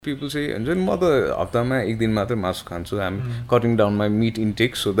People say हुन्छ नि म त हप्तामा एक दिन मात्रै मासु खान्छु आइ am cutting down my meat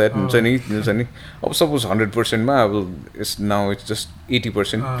intake so that हुन्छ नि अब सपोज 100%मा अब इट्स नाउ इट्स जस्ट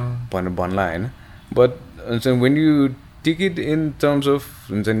 80% भनेर भन्ला होइन बट हुन्छ when you take it in terms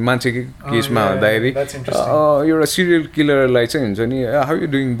of हुन्छ नि मान्छेकै केसमा भन्दाखेरि एउटा सिरियल किलरलाई चाहिँ हुन्छ नि हाउ यु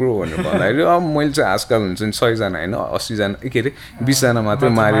डुइङ ब्रो भनेर भन्दाखेरि अब मैले चाहिँ आजकल हुन्छ नि 100जना होइन 80जना के अरे 20जना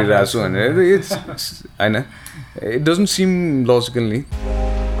मात्रै मारिरहेको छु भनेर इट्स होइन इट डजन्ट सिम लजिकल नि.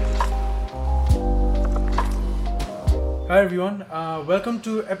 Hi everyone, welcome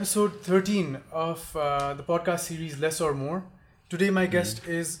to episode 13 of the podcast series Less or More. Today my guest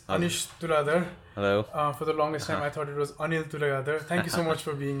is Anish Tuladar. Hello. For the longest time I thought it was Anil Tuladar. Thank you so much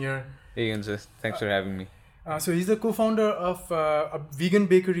for being here. Hey Anil, thanks for having me. So he's the co-founder of a vegan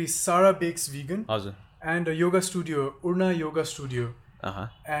bakery, Sara Bakes Vegan. हजुर. And a yoga studio, Urna Yoga Studio.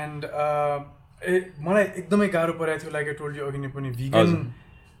 And मलाई एकदमै गाह्रो परेको थियो, like I told you अघि नै पनि vegan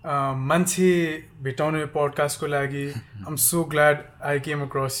मान्छे भेटाउने पडकास्टको लागि. I'm so glad I came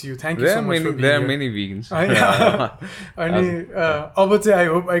across you. Thank you so much for being here. There are many vegans. अनि अब चाहिँ I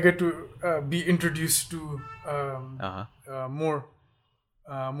hope I get to be introduced to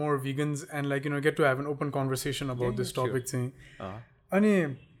more vegans and like get to have an open conversation about this topic चाहिँ. अनि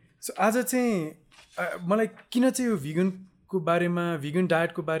so आज चाहिँ मलाई किन चाहिँ यो veganको बारेमा vegan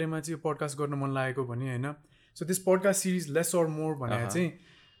dietको बारेमा चाहिँ यो पडकास्ट गर्न मन लागेको भने हैन. So this podcast series Less or More भने चाहिँ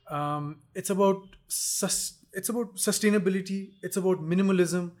it's about sustainability, it's about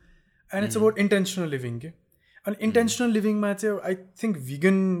minimalism, and it's about intentional living. And intentional living ma chai I think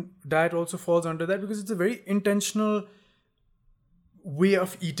vegan diet also falls under that because it's a very intentional way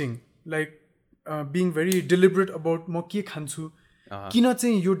of eating, like being very deliberate about म के खान्छु, किन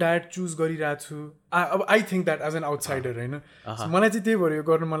चाहिँ यो diet choose गरिरहेको छु. अब I think that as an outsider होइन. मलाई चाहिँ त्यही भएर यो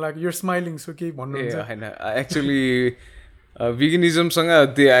गर्नु मन लाग्यो. युर स्माइलिङ सो केही भन्नुहुन्छ? होइन actually veganismसँग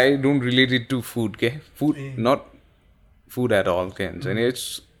I don't related to food के food not food at all के हुन्छ नि. It's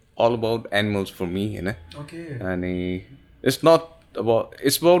all about animals for me होइन. अनि it's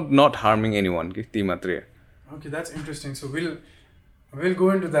about not harming any one कि त्यही मात्रै. Okay, that's interesting. So we'll go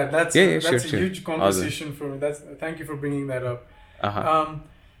into that. That's a huge conversation for me. Thank you for bringing that up.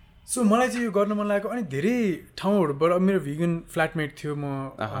 So मलाई चाहिँ यो गर्न मन लागेको. अनि धेरै ठाउँहरूबाट मेरो vegan flatmate थियो म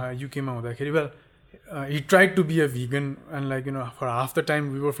युकेमा हुँदाखेरि. Well, he tried to be a vegan and like for half the time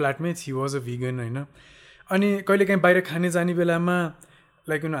we were flatmates he was a vegan होइन. अनि कहिले काहीँ बाहिर खाने जाने बेलामा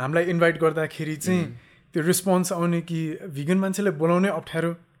लाइक हामीलाई इन्भाइट गर्दाखेरि चाहिँ त्यो रिस्पोन्स आउने कि vegan मान्छेलाई बोलाउनै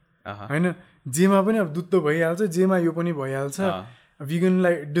अप्ठ्यारो होइन. जेमा पनि अब दुध त भइहाल्छ, जेमा यो पनि भइहाल्छ.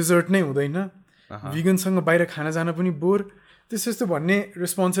 veganलाई डिजर्ट नै हुँदैन, veganसँग बाहिर खाना जान पनि बोर, त्यस्तो भन्ने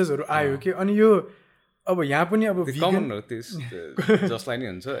रेस्पोन्सेसहरू आयो कि. अनि यो अब यहाँ पनि अब जसलाई नै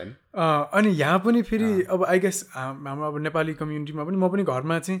हुन्छ होइन. अनि यहाँ पनि फेरि अब आई गेस हाम्रो अब नेपाली कम्युनिटीमा पनि म पनि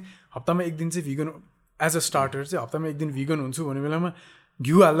घरमा चाहिँ हप्तामा एक दिन चाहिँ vegan एज अ स्टार्टर चाहिँ हप्तामा एक दिन vegan हुन्छु भन्ने बेलामा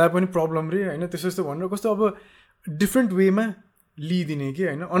घिउ हाल्दा पनि प्रब्लम रे होइन. त्यस्तो भनेर कस्तो अब डिफ्रेन्ट वेमा लिइदिने कि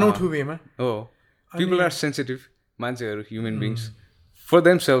होइन, अनौठो वेमा. हो, पिपल आर सेन्सिटिभ मान्छेहरू, human beings for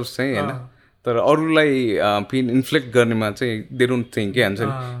them self चाहिँ होइन. तर अरूलाई पेन इन्फ्लेक्ट गर्नेमा चाहिँ दे डोन्ट थिङ्क के हुन्छ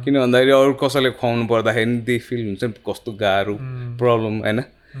नि. किन भन्दाखेरि अरू कसैले खुवाउनु पर्दाखेरि दे फिल हुन्छ नि कस्तो गाह्रो प्रब्लम होइन.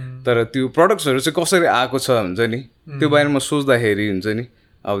 तर त्यो प्रडक्ट्सहरू चाहिँ कसरी आएको छ हुन्छ नि त्यो बारेमा सोच्दाखेरि हुन्छ नि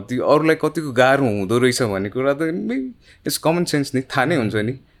अब त्यो अरूलाई कतिको गाह्रो हुँदो रहेछ भन्ने कुरा त इट्स कमन सेन्स नि, थाहा नै हुन्छ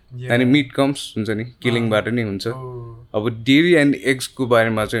नि. अनि मिट कम्स हुन्छ नि किलिङबाट नै हुन्छ. अब डेरी एन्ड एग्सको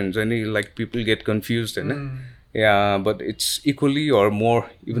बारेमा चाहिँ हुन्छ नि लाइक पिपल गेट कन्फ्युज होइन. या but it's equally or more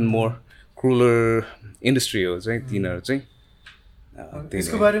even more क्रुलर industry हो चाहिँ तिनीहरू चाहिँ.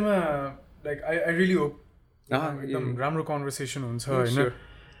 त्यसको बारेमा लाइक आई रियली होप एकदम राम्रो कन्भर्सेसन हुन्छ होइन.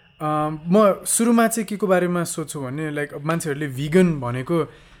 म सुरुमा चाहिँ के को बारेमा सोध्छु भने लाइक मान्छेहरूले vegan भनेको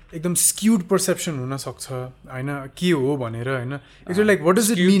एकदम स्क्युड पर्सेप्सन हुनसक्छ होइन, के हो भनेर होइन. Actually like what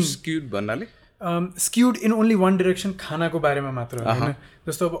does it mean skewed भन्नाले? Skewed in only one direction, खानाको बारेमा मात्र होइन.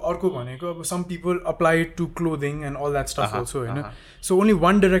 जस्तो अब अर्को भनेको अब some people apply to clothing and all that stuff also होइन. सो ओन्ली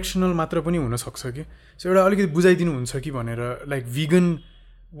वान डिरेक्सनल मात्र पनि हुनसक्छ कि. सो एउटा अलिकति बुझाइदिनुहुन्छ कि भनेर like vegan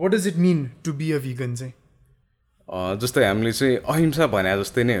what does it mean to be a vegan चाहिँ? जस्तै हामीले चाहिँ अहिंसा भने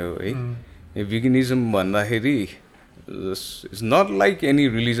जस्तै नै हो है. veganism भन्दाखेरि it's not like any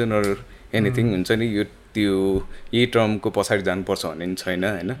religion or anything हुन्छ नि. यो त्यो यही टर्मको पछाडि जानुपर्छ भन्ने पनि छैन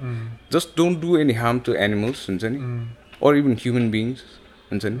होइन. Just don't do any harm to animals हुन्छ नि, अर इभन ह्युमन बिङ्स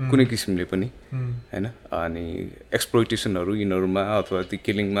हुन्छ नि कुनै किसिमले पनि होइन. अनि एक्सप्लोइटेसनहरू यिनीहरूमा अथवा त्यो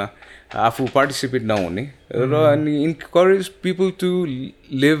किलिङमा आफू पार्टिसिपेट नहुने र अनि इन्करेज पिपल टु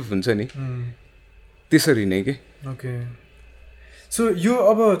लिभ हुन्छ नि त्यसरी नै के. ओके, सो यो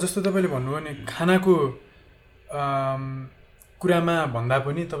अब जस्तो तपाईँले भन्नुभयो नि खानाको कुरामा भन्दा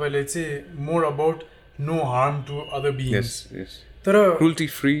पनि तपाईँले चाहिँ more about no harm to other beings तर क्रुल्टी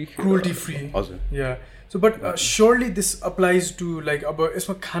फ्री हजुर या so but surely this applies to like अब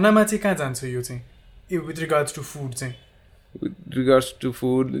यसमा खानामा चाहिँ कहाँ जान्छ यो चाहिँ विथ रिगार्ड्स टु फुड चाहिँ with regards to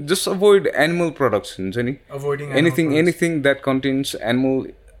food, just avoid animal products, avoiding anything that contains animal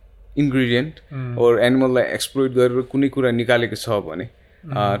ingredient or animal like exploit गरेर कुनै कुरा निकालेको छ भने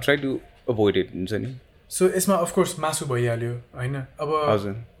try to avoid it हुन्छ नि. So यसमा of course मासु भइहाल्यो हैन अब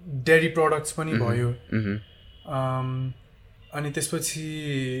डेयरी प्रोडक्ट्स पनि भयो अनि त्यसपछि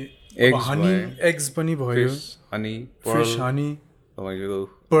हनी एग्स पनि भयो हनी फिश हनी तपाईको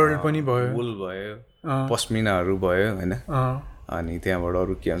पर्ल पनि भयो वुल भयो पस्मिनाहरू भयो हैन अनि त्यहाँबाट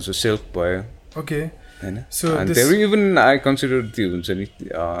अरू के भन्छ सिल्क भयो ओके हैन so there even I consider त्यो हुन्छ नि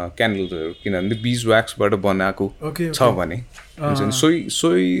क्यान्डल्सहरू किनभने बीज व्याक्सबाट बनाएको छ भने हुन्छ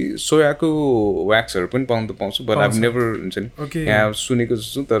नि सोयाको व्याक्सहरू पनि पाउँछु बट आई नेभर हुन्छ नि यहाँ सुनेको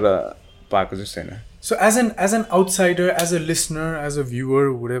जस्तो तर पाएको चाहिँ छैन. So as an outsider, as a listener, as a viewer,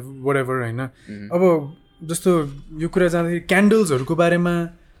 whatever हैन अब जस्तो यो कुरा जाँदाखेरि क्यान्डल्सहरूको बारेमा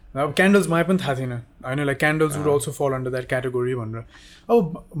अब क्यान्डल्स मलाई पनि थाहा थिएन होइन like candles would also fall under that category भनेर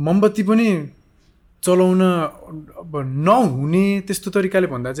अब मोमबत्ती पनि चलाउन अब नहुने त्यस्तो तरिकाले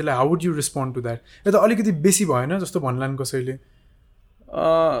भन्दा चाहिँ how would you respond to that यो त अलिकति बेसी भएन जस्तो भन्लान् कसैले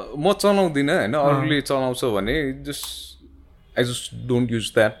म चलाउँदिनँ होइन अरूले चलाउँछ भने I just don't use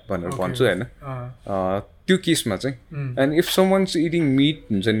that भनेर भन्छु होइन त्यो केसमा चाहिँ and if someone's eating meat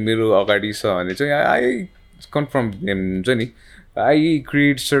हुन्छ नि मेरो अगाडि छ भने चाहिँ आई कन्फर्म हुन्छ नि I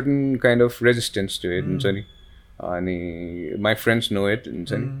create certain kind of resistance to it हुन्छ नि अनि माई फ्रेन्ड्स नो इट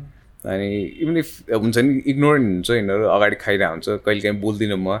हुन्छ नि अनि इभन इफ हुन्छ नि इग्नोरेन्ट हुन्छ यिनीहरू अगाडि खाइरहेको हुन्छ कहिले काहीँ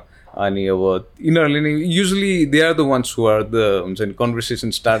बोल्दिनँ म अनि अब यिनीहरूले नै usually they are the ones who are the हुन्छ नि कन्भर्सेसन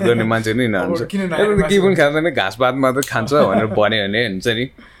स्टार्ट गर्ने मान्छे नै यिनीहरू हुन्छ केही पनि खाँदैन घाँस भात मात्र खान्छ भनेर भन्यो भने हुन्छ नि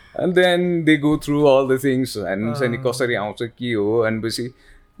and then they go through all the things and हुन्छ नि कसरी आउँछ के हो अनि पछि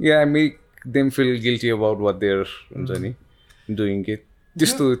या make them feel guilty about what their हुन्छ नि डुइङ के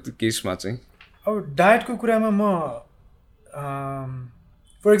त्यस्तो केसमा चाहिँ अब डायटको कुरामा म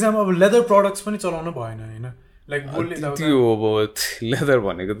फर इक्जाम्पल अब लेदर प्रडक्ट्स पनि चलाउनु भएन होइन लाइक त्यो अब लेदर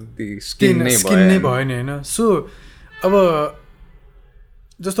भनेको त स्किन नै भयो नि होइन सो अब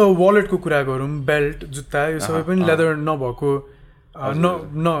जस्तो वालेटको कुरा गरौँ बेल्ट जुत्ता यो सबै पनि लेदर नभएको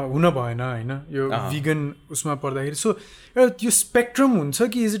हुन भएन होइन यो भिगन उसमा पर्दाखेरि सो एउटा त्यो स्पेक्ट्रम हुन्छ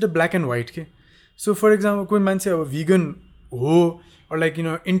कि is it a black and white के सो फर इक्जाम्पल कोही मान्छे अब भिगन हो like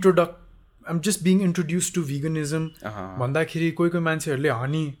I'm just being introduce to veganism भन्दाखेरि कोही मान्छेहरूले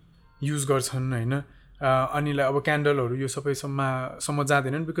हनी युज गर्छन् होइन अनि अब क्यान्डलहरू यो सबैसम्म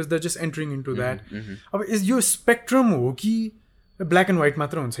जाँदैनन् because they are just entering into that अब यो स्पेक्ट्रम हो कि ब्ल्याक एन्ड व्हाइट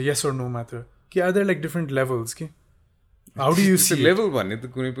मात्र हुन्छ यस अर नो मात्र कि are there like different levels कि how do you see level भन्ने त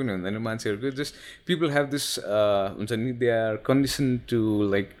कुनै पनि हुँदैन मान्छेहरूको जस्ट पिपल हेभ दिस हुन्छ नि they are condition to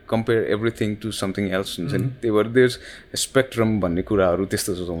like compare everything to something else हुन्छ नि त्यही भएर देयर स्पेक्ट्रम भन्ने कुराहरू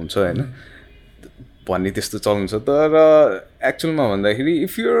त्यस्तो हुन्छ होइन भन्ने त्यस्तो चल्छ तर एक्चुअलमा भन्दाखेरि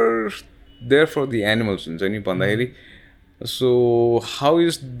if you're there for the animals हुन्छ नि भन्दाखेरि so how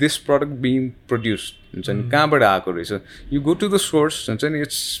is this product being produced हुन्छ नि कहाँबाट आएको रहेछ you go to the source हुन्छ नि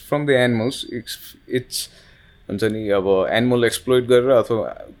it's from the animals it's हुन्छ नि अब एनिमल एक्सप्लोइट गरेर अथवा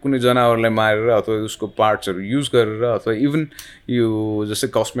कुनै जनावरलाई मारेर अथवा उसको पार्ट्सहरू युज गरेर अथवा इभन यो जस्तै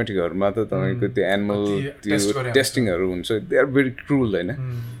कस्मेटिकहरूमा त तपाईँको त्यो एनिमल त्यो टेस्टिङहरू हुन्छ दे आर भेरी क्रुल होइन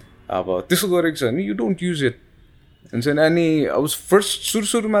अब त्यसो गरेको छ भने यु डोन्ट युज इट हुन्छ नि अनि अब फर्स्ट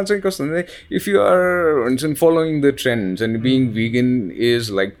सुरुमा चाहिँ कस्तो हुन्छ इफ यु आर हुन्छ नि फलोइङ द ट्रेन्ड हुन्छ नि बिङ भिगन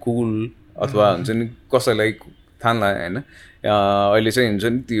इज लाइक कुल अथवा हुन्छ नि कसैलाई थाहा होइन अहिले चाहिँ हुन्छ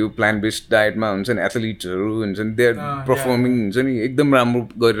नि त्यो प्लान्ट बेस्ड डायटमा हुन्छ नि एथलिट्सहरू हुन्छ नि दे आर पर्फर्मिङ हुन्छ नि एकदम राम्रो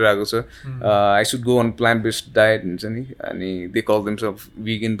गरिरहेको छ I should go on plant based diet हुन्छ नि अनि दे कल देमसेल्फ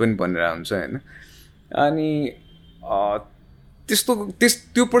भिगन पनि भनेर हुन्छ होइन अनि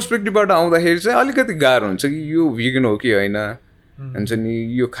त्यो पर्सपेक्टिभबाट आउँदाखेरि चाहिँ अलिकति गाह्रो हुन्छ कि यो भिगन हो कि होइन हुन्छ नि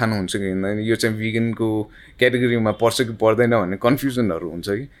यो खानुहुन्छ कि होइन यो चाहिँ भिगनको क्याटेगोरीमा पर्छ कि पर्दैन भन्ने कन्फ्युजनहरू हुन्छ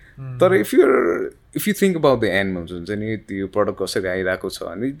कि तर if you think about the animals हुन्छ नि त्यो प्रडक्ट कसरी आइरहेको छ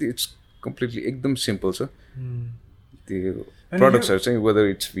भने इट्स कम्प्लिटली एकदम सिम्पल छ त्यो प्रडक्ट्सहरू चाहिँ whether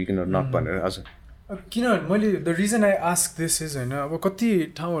it's vegan or not भनेर हजुर किनभने मैले the reason I ask this is होइन अब कति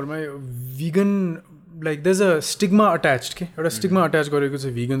ठाउँहरूमा vegan like there is a stigma attached के एउटा स्टिग्मा अट्याच गरेको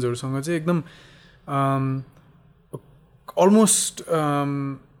छ भिगन्सहरूसँग चाहिँ एकदम अलमोस्ट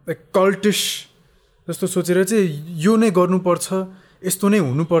लाइक कल्टिस जस्तो सोचेर चाहिँ यो नै गर्नुपर्छ यस्तो नै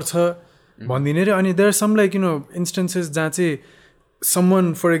हुनुपर्छ भनिदिने रे अनि there are some like instances जहाँ चाहिँ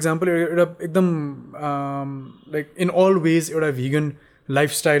someone for example एकदम like in all ways एउटा vegan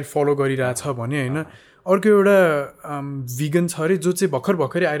lifestyle follow गरिरहेछ भने होइन अर्को एउटा vegan छ अरे जो चाहिँ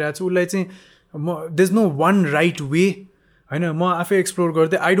भर्खरै आइरहेको छ उसलाई चाहिँ there's no one right way होइन म आफै एक्सप्लोर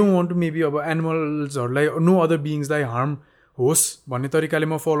गर्दै I don't want to maybe अब एनिमल्सहरूलाई no other beings-लाई harm होस् भन्ने तरिकाले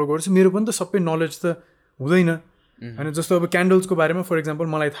म फलो गर्छु मेरो पनि त सबै नलेज त हुँदैन होइन जस्तो अब क्यान्डल्सको बारेमा फर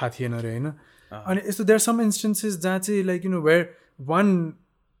इक्जाम्पल मलाई थाहा थिएन अरे होइन अनि यस्तो देयर सम इन्स्टेन्सेस जहाँ चाहिँ like you know where one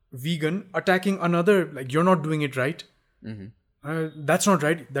vegan attacking another like you're not doing it right that's not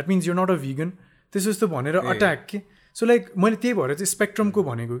right that means you're not a vegan त्यस्तो यस्तो भनेर अट्याक के सो लाइक मैले त्यही भएर चाहिँ स्पेक्ट्रमको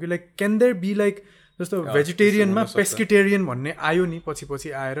भनेको कि like can there be like जस्तो भेजिटेरियनमा पेस्किटेरियन भन्ने आयो नि पछि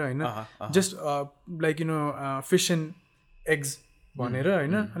आएर होइन just like you know fish and eggs भनेर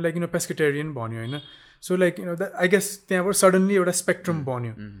होइन लाइक यु नो पेस्किटेरियन भन्यो होइन so like you know I guess त्यहाँबाट सडनली एउटा स्पेक्ट्रम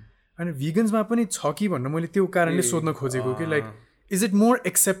बन्यो अनि भिगन्समा पनि छ कि भनेर मैले त्यो कारणले सोध्न खोजेको कि like is it more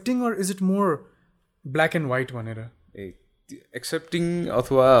accepting or is it more black and white भनेर एक्सेप्टिङ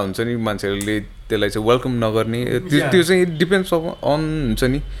अथवा हुन्छ नि मान्छेहरूले त्यसलाई चाहिँ वेलकम नगर्ने त्यो चाहिँ इट डिपेन्ड्स अन हुन्छ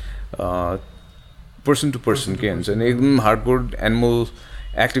नि पर्सन टु पर्सन के हुन्छ नि एकदम हार्डकोर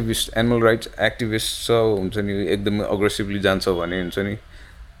एनिमल राइट्स एक्टिभिस्ट छ हुन्छ नि एकदमै अग्रेसिभली जान्छ भने हुन्छ नि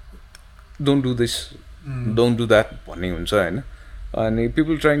don't do this don't do that भन्ने हुन्छ होइन अनि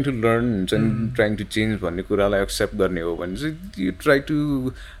पिपल ट्राइङ टु लर्न हुन्छ नि ट्राइङ टु चेन्ज भन्ने कुरालाई एक्सेप्ट गर्ने हो भने चाहिँ you try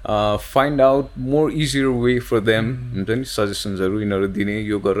to find out more easier way for them हुन्छ नि सजेसन्सहरू यिनीहरू दिने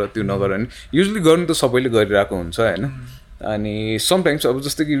यो गर त्यो नगर नि युजली गर्नु त सबैले गरिरहेको हुन्छ होइन अनि समटाइम्स अब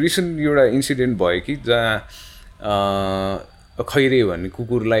जस्तो कि रिसेन्ट एउटा इन्सिडेन्ट भयो कि जहाँ खैरे भन्ने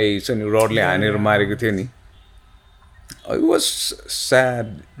कुकुरलाई चाहिँ रडले हानेर मारेको थियो नि इट वाज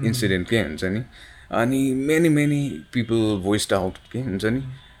स्याड इन्सिडेन्ट के हुन्छ नि अनि मेनी पिपल भोइस्ड आउट के हुन्छ नि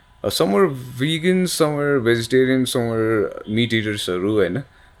some are vegan some are vegetarian some are meat इटर्सहरू होइन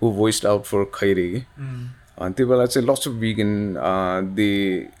हु भोइस्ड आउट फर खैरे कि अनि त्यो बेला चाहिँ lots of vegan they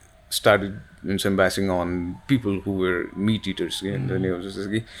started हुन्छ bashing on people who were meat eaters के हुन्छ नि जस्तो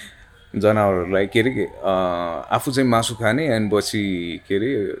कि जनावरहरूलाई के अरे आफू चाहिँ मासु खाने अनि पछि के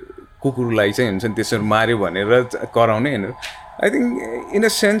अरे कुकुरलाई चाहिँ हुन्छ नि त्यसरी मार्यो भनेर कराउने होइन I think in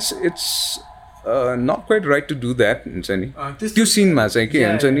a sense it's not quite right to do that हुन्छ नि त्यो सिनमा चाहिँ के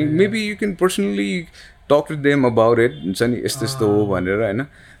हुन्छ नि maybe you can personally talk to them about it हुन्छ नि यस्तो हो भनेर होइन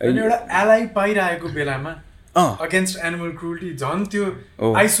एउटा एलाई पाइरहेको बेलामा अगेन्स्ट एनिमल क्रुल्टी झन्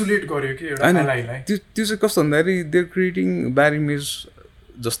त्यो आइसोलेट गर्यो कि एउटा एलाईलाई त्यो चाहिँ कस्तो भन्दाखेरि देयर क्रिएटिङ ब्याड इमेज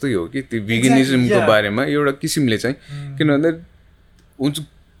जस्तै हो कि त्यो भिगनिजमको बारेमा एउटा किसिमले चाहिँ किन भन्दा हुन्छ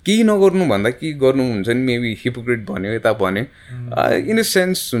केही नगर्नु भन्दा के गर्नु हुन्छ नि मेबी हिपोक्रेट भन्यो यता भन्यो इन अ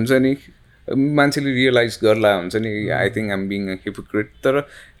सेन्स हुन्छ नि मान्छेले रियलाइज गर्ला हुन्छ नि I think I'm being a hypocrite तर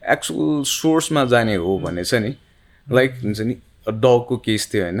एक्चुअल सोर्समा जाने हो भने चाहिँ नि लाइक हुन्छ नि डगको केस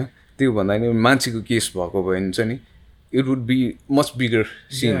थियो होइन त्यो भन्दा नि मान्छेको केस भएको भयो भने चाहिँ नि it would be much bigger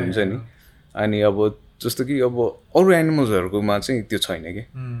sin हुन्छ नि अनि अब जस्तो कि अब अरू एनिमल्सहरूकोमा चाहिँ त्यो छैन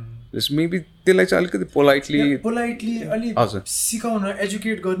कि मेबी त्यसलाई चाहिँ अलिकति पोलाइटली अलिक सिकाउन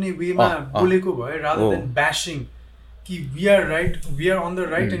एजुकेट गर्ने वेमा बोलेको भए रादर देन ब्याशिङ कि we are right we are on the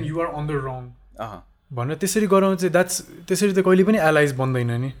right and you are on the wrong भनेर त्यसरी गराउनु चाहिँ द्याट्स त्यसरी त कहिले पनि एलाइज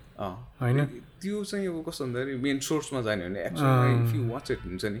बन्दैन नि होइन त्यो चाहिँ अब कस्तो भन्दाखेरि मेन सोर्समा जाने भने actually if you watch it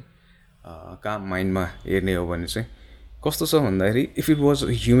हुन्छ नि काम माइन्डमा हेर्ने हो भने चाहिँ कस्तो छ भन्दाखेरि if it was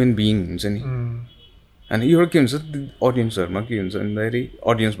a human being हुन्छ नि अनि यो के हुन्छ अडियन्सहरूमा के हुन्छ भन्दाखेरि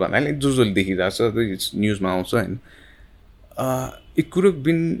अडियन्स भन्नाले जसले देखिरहेको छ इट्स न्युजमा आउँछ होइन it could have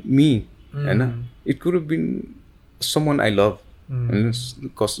been me होइन it could have been someone I love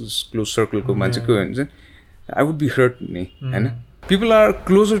close circle को मान्छेको हुन्छ I would be hurt नि हैन people are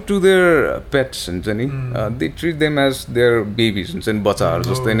closer to their pets हुन्छ नि they treat them as their babies हुन्छ नि बच्चाहरु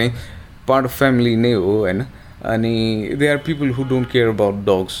जस्तै नै part of family नै हो हैन अनि there are people who don't care about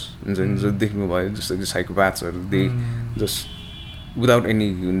dogs हुन्छ नि जो देख्नु भयो जस्तो कि psychopathsहरु they just without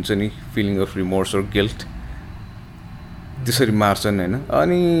any हुन्छ नि feeling of remorse or guilt त्यसरी मार्छन् हैन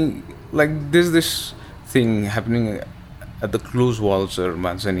अनि like there's this thing happening at the close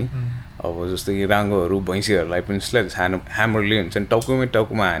walls-हरुमा चाहिँ नि अब जस्तो कि राङ्गोहरु भैँसीहरुलाई पनि स्लेज ह्यामरले हुन्छ नि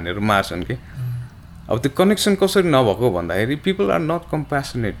टाउकोमा हानेर मार्छन् के अब त्यो कनेक्सन कसरी नभएको भन्दाखेरि people are not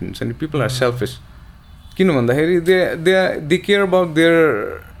compassionate हुन्छ नि people are selfish किन भन्दाखेरि they care about their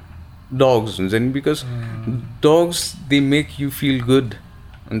dogs हुन्छ नि because dogs they make you feel good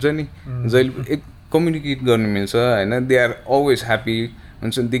हुन्छ नि जहिले कम्युनिकेट गर्न मिल्छ हैन they are always happy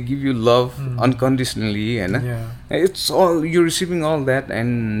they give you love unconditionally and it's all you're receiving all that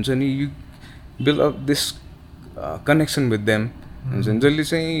and you build up this connection with them and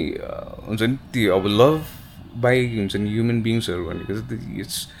love by हुन्छ नि human बिङ्सहरू भनेको चाहिँ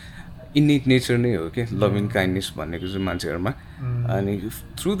इट्स इन्नेट नेचर नै हो कि loving kindness भनेको चाहिँ मान्छेहरूमा अनि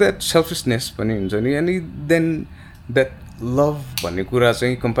थ्रु द्याट सेल्फिसनेस पनि हुन्छ नि अनि देन द्याट लभ भन्ने कुरा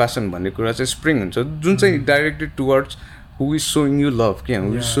चाहिँ कम्प्यासन भन्ने कुरा चाहिँ स्प्रिङ हुन्छ जुन चाहिँ directed towards who is showing you love क्या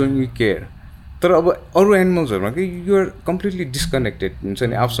हु इज सोइङ यु केयर तर अब अरू एनिमल्सहरूमा कि युआर कम्प्लिटली डिस्कनेक्टेड हुन्छ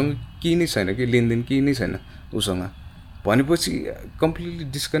नि आफूसँग केही नै छैन कि लेनदेन केही नै छैन उसँग भनेपछि कम्प्लिटली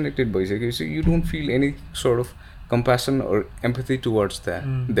डिस्कनेक्टेड भइसकेपछि you don't feel any sort of compassion or empathy towards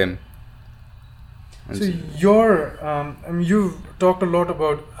them So you've talked a lot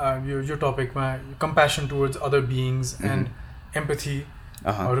about your topic, compassion towards other beings and empathy.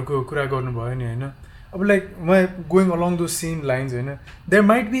 Haruko kura garnu bhayo ni haina. Ab like going along those same lines haina. There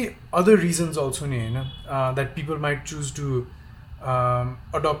might be other reasons also ni haina that people might choose to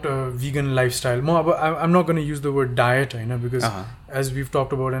adopt a vegan lifestyle. I'm not going to use the word diet haina because as we've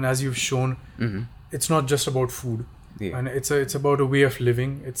talked about and as you've shown, it's not just about food. Yeah. And it's about a way of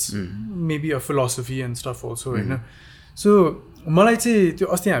living. It's maybe a philosophy and stuff also, हैन. So मलाई चाहिँ त्यो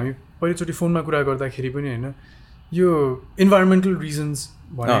अस्ति हामी पहिलोचोटि फोनमा कुरा गर्दाखेरि पनि हैन यो environmental reasons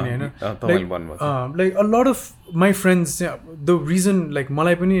भने नि हैन like a lot of my friends the reason like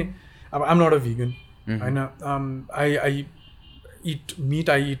मलाई पनि I'm not a vegan हैन I eat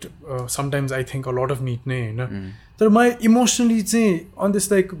meat I eat sometimes I think a lot of meat नै हैन तर my emotionally चाहिँ on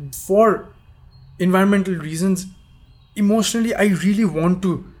this like for environmental reasons emotionally I really want to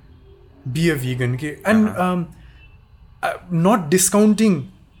be a vegan okay? And not discounting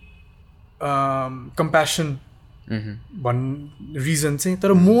compassion one reason चाहिँ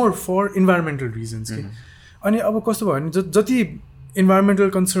तर more for environmental reasons के अनि अब कस्तो भयो भने जति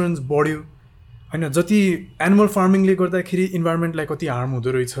environmental concerns बढ्यो हैन जति animal farming ले गर्दाखेरि environment लाई कति harm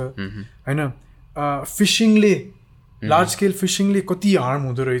हुँदो रहेछ हैन fishing ले लार्ज स्केल फिसिङले कति हार्म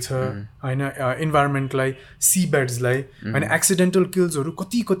हुँदो रहेछ हैन इन्भाइरोमेन्टलाई सी बेड्सलाई हैन एक्सिडेन्टल किल्सहरू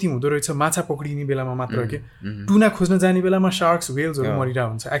कति हुँदो रहेछ माछा पक्रिने बेलामा मात्र के टुना खोज्न जाने बेलामा शार्क्स वेल्सहरू मरिरहेको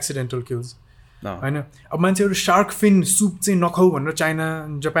हुन्छ एक्सिडेन्टल किल्स हैन अब मान्छेहरू शार्क फिन सुप चाहिँ नखाऊ भनेर चाइना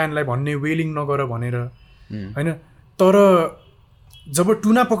जापानलाई भन्ने वेलिङ नगर भनेर हैन तर जब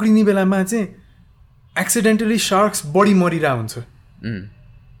टुना पक्रिने बेलामा चाहिँ एक्सिडेन्टली शार्क्स बढी मरिरहेको हुन्छ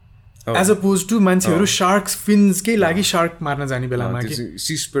as opposed to मान्छेहरू शार्क्स फिन्सकै लागि शार्क मार्न जाने बेलामा कि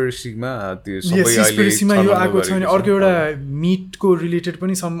सिस्पेरेसीमा त्यो सबै सिस्पेरेसीमा यो आएको छ नि अर्को एउटा मिटको रिलेटेड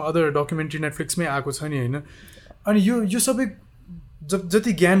पनि सम अदर डकुमेन्ट्री नेटफ्लिक्समै आएको छ नि हैन अनि यो सबै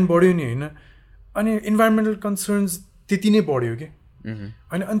जति ज्ञान बढ्यो नि हैन अनि इन्भाइरोमेन्टल कन्सर्न्स त्यति नै बढ्यो कि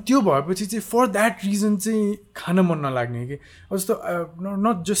अनि त्यो भएपछि चाहिँ फर द्याट रिजन चाहिँ खान मन नलाग्ने कि जस्तो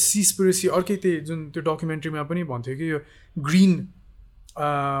नट जस्ट सिस्पेरेसी अर्कै त्यही जुन त्यो डकुमेन्ट्रीमा पनि भन्थ्यो कि यो green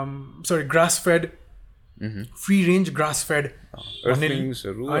grass fed free range grass fed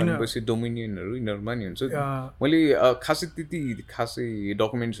earthlings-हरु अनि डोमिनियनहरु यिनीहरुमा नि हुन्छ मैले खासै त्यति खासै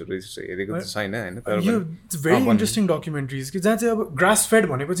डकुमेन्ट्सहरु हेरेको त छैन हैन तर यो भेरी इन्ट्रेस्टिङ डकुमेन्ट्रीज कि जहाँ चाहिँ अब ग्रास फेड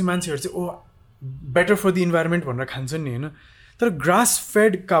भनेपछि मान्छेहरु चाहिँ oh better for the environment भनेर खान्छन् नि हैन तर ग्रास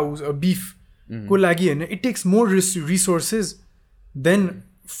फेड काउज बीफ को लागि हैन it takes more resources than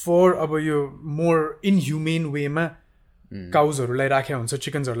for अब यो मोर इनह्युमेन वेमा काउजहरूलाई राखेको हुन्छ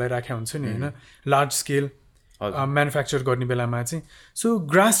चिकन्सहरूलाई राखेको हुन्छ नि हैन लार्ज स्केल म्यानुफ्याक्चर गर्ने बेलामा चाहिँ सो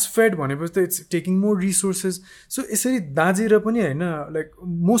ग्रास फेड भनेपछि त it's taking more resources so यसरी दाजेर पनि हैन like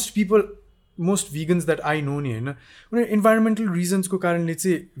most vegans that I know नि हैन उनीहरू इन्भाइरोमेन्टल रिजन्सको कारणले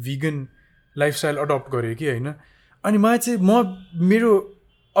चाहिँ भिगन लाइफस्टाइल अडप्ट गऱ्यो कि हैन अनि मेरो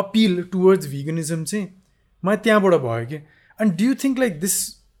अपिल टुवर्ड्स भिगनिजम चाहिँ त्यहाँबाट भयो कि and do you think like this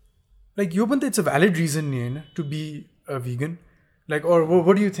like यो पनि त इट्स अ भ्यालिड रिजन नि हैन to be a vegan like or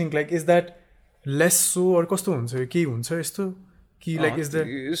what do you think like is that less so or कस्तो हुन्छ के हुन्छ यस्तो कि like is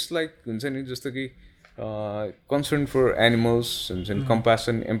there it's like हुन्छ नि जस्तो कि concern for animals हुन्छ नि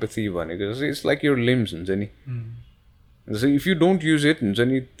compassion empathy भनेको चाहिँ it's like your limbs हुन्छ नि so if you don't use it हुन्छ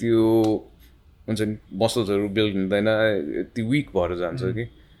नि त्यो हुन्छ नि मसल्सहरु बिल्ड हुँदैन त्यो वीक भएर जान्छ कि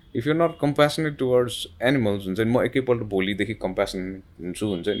if you're not compassionate towards animals हुन्छ नि म एकैपल्ट भोलिदेखि compassionate हुन्छु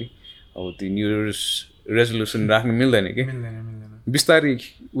हुन्छ नि अब त्यो न्यू इयर्स रेजोल्युसन राख्नु मिल्दैन कि बिस्तारै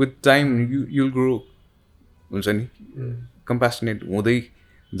विथ टाइम युल ग्रो हुन्छ नि कम्प्यासनेट हुँदै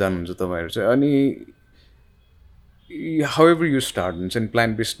जानुहुन्छ तपाईँहरू चाहिँ अनि हाउएभर यु स्टार्ट हुन्छ नि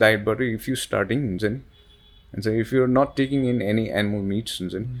प्लान्ट बेस्ड डायटबाट इफ यु स्टार्टिङ हुन्छ if you are not taking in any animal meats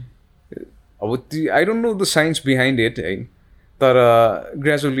हुन्छ नि अब त्यो I don't know the science behind it होइन तर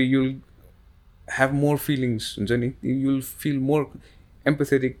gradually you'll have more feelings हुन्छ नि you'll feel more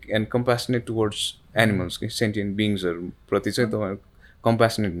empathetic and compassionate towards animals के sentient beings प्रति चाहिँ तपाईहरु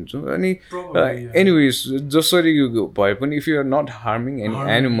कम्प्यासनेट हुन्छु अनि एनिवेज जसरी भए पनि if you are not harming any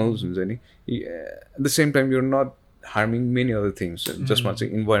animals हुन्छ नि at the same time you're not harming many other things जसमा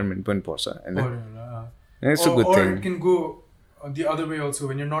चाहिँ इन्भाइरोमेन्ट पनि पर्छ होइन it's a good thing it can go the other way also.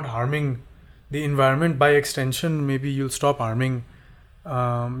 When you're not harming the environment, by extension maybe you'll stop harming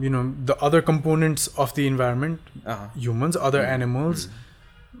the other components of the environment, humans, other animals,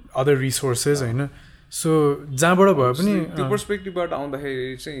 other resources, होइन. So जहाँबाट भए पनि त्यो पर्सपेक्टिभबाट आउँदाखेरि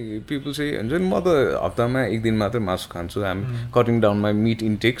चाहिँ people चाहिँ हुन्छ नि म त हप्तामा एक दिन मात्र मासु खान्छु I'm cutting down my meat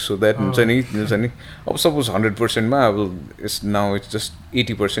intake so that हुन्छ नि अब सपोज 100% मा अब इट्स नाउ इट्स जस्ट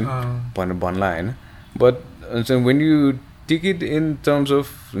 80% भनेर भन्ला होइन बट हुन्छ when you take it in terms of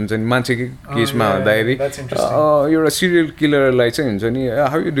हुन्छ नि मान्छेकै केसमा भन्दाखेरि एउटा सिरियल किलरलाई चाहिँ हुन्छ नि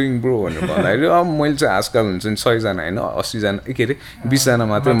हाउ यु डुइङ ब्रो भनेर भन्दाखेरि अब मैले चाहिँ आजकल हुन्छ नि 100जना होइन 80जना के अरे 20जना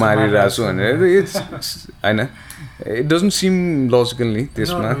मात्रै मारिरहेको छु भनेर इट्स होइन इट डजन्ट सिम लजिकल नि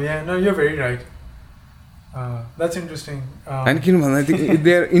त्यसमा होइन किन भन्दाखेरि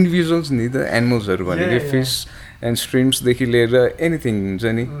दे आर इन्डिभिजुअल्स नि त एनिमल्सहरू भनेको फिस एन्ड स्ट्रिम्सदेखि लिएर एनिथिङ हुन्छ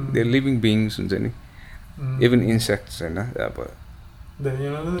नि दे आर लिभिङ बिङ्स हुन्छ नि even insects होइन अब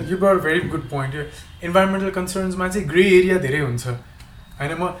you brought a very good point. Environmental concerns मा चाहिँ ग्रे एरिया धेरै हुन्छ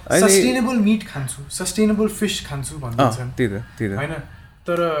होइन. म सस्टेनेबल मिट खान्छु, सस्टेनेबल फिस खान्छु भन्छन् होइन.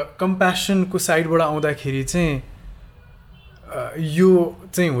 तर कम्प्यासनको साइडबाट आउँदाखेरि चाहिँ यो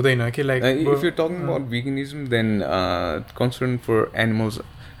चाहिँ हुँदैन कि like if you talking about veganism then concern for animals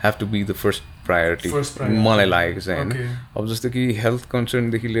have to be the first priority मलाई लागेको छ होइन. अब जस्तो कि हेल्थ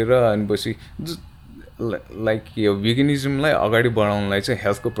कन्सर्नदेखि लिएर अनि पछि लाइक यो veganismलाई अगाडि बढाउनलाई चाहिँ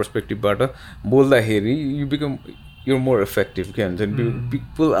हेल्थको पर्सपेक्टिभबाट बोल्दाखेरि you become your more effective के हुन्छ नि.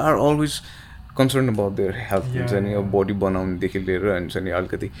 People are always concern about their health हुन्छ नि अब बडी बनाउनेदेखि लिएर हुन्छ नि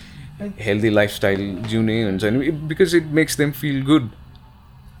अलिकति हेल्दी लाइफस्टाइल जिउने हुन्छ नि because it makes them feel good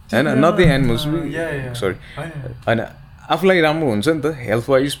होइन. नट द एनिमल्स सरी होइन आफूलाई राम्रो हुन्छ नि त हेल्थ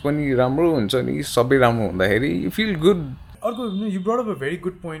वाइज पनि राम्रो हुन्छ नि सबै राम्रो हुँदाखेरि यु फिल गुड. अर्को you brought up a very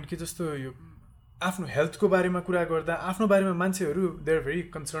good point कि जस्तो यो आफ्नो हेल्थको बारेमा कुरा गर्दा आफ्नो बारेमा मान्छेहरू they are very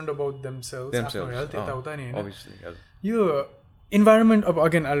concerned about themselves आफ्नो हेल्थ यताउता नि होइन. यो इन्भाइरोमेन्ट अब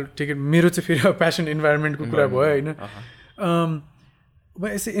अगेन आई टेक इट मेरो चाहिँ फेरि प्यासन इन्भाइरोमेन्टको कुरा भयो होइन. म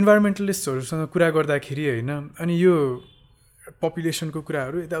यसै इन्भाइरोमेन्टलिस्टहरूसँग कुरा गर्दाखेरि होइन अनि यो पपुलेसनको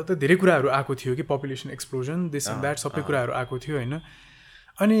कुराहरू यताउता धेरै कुराहरू आएको थियो कि population explosion this and that सबै कुराहरू आएको थियो होइन.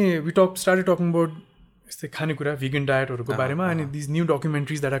 अनि वी स्टार्टेड टकिङ अबाउट यस्तै खानेकुरा भिगन डायटहरूको बारेमा अनि these new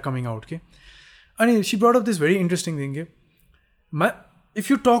documentaries that are coming out के. अनि she brought up this very interesting thing के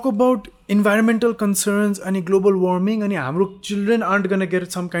if you talk about environmental concerns अनि ग्लोबल वार्मिङ अनि हाम्रो children aren't gonna get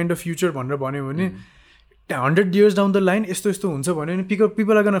some kind of future भनेर भन्यो भने 100 years डाउन द लाइन यस्तो यस्तो हुन्छ भन्यो भने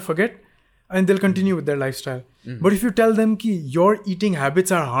people are gonna forget and they'll continue with their lifestyle. But if you tell them ki your eating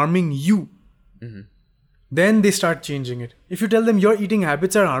habits are harming you, then they start changing it. If you tell them your eating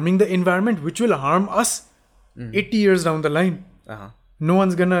habits are harming the environment, which will harm us 80 years down the line, no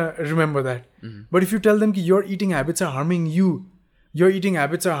one's gonna remember that. But if you tell them ki your eating habits are harming you, your eating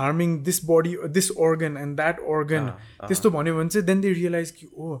habits are harming this body, this organ and that organ, testo bhanyo bhane chai then they realize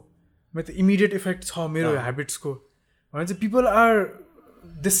ki oh ma ta immediate effect cha mero habits ko bhane chai people are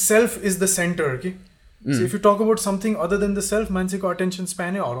this self is the center okay. So if you talk about something other than the self मान्छेको attention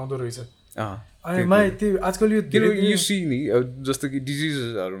span हराउँदो रहेछ. अनि म त्यो आजकल यो you see नि जस्तो कि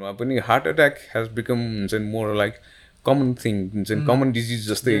डिजिजहरुमा पनि हार्ट अट्याक हैज बिकम हुन्छ नि मोर लाइक कमन थिङ हुन्छ नि कमन डिजिज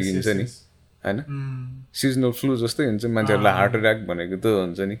जस्तै हुन्छ नि हैन. सिजनल फ्लू जस्तै हुन्छ मान्छेहरुलाई हार्ट अट्याक भनेको त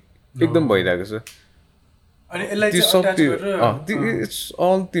हुन्छ नि एकदम भइरहेको छ. अनि यसलाई चाहिँ अट्याच गरेर इट्स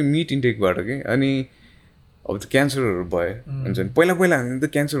अल त्यो मिट इन्टेकबाट के. अनि अब त क्यान्सरहरू भयो हुन्छ नि पहिला हामी त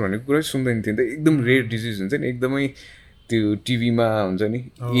क्यान्सर भनेको कुरै सुन्दैन थियो नि त एकदम रेयर डिजिज हुन्छ नि एकदमै त्यो टिभीमा हुन्छ नि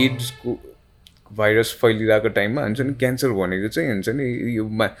एड्सको भाइरस फैलिरहेको टाइममा हुन्छ नि क्यान्सर भनेको चाहिँ हुन्छ नि यो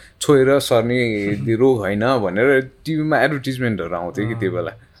छोएर सर्ने रोग होइन भनेर टिभीमा एडभर्टिजमेन्टहरू आउँथ्यो कि त्यो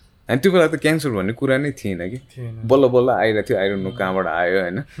बेला. अनि त्यो बेला त क्यान्सर भन्ने कुरा नै थिएन कि बल्ल बल्ल आइरहेको थियो आइरहनु कहाँबाट आयो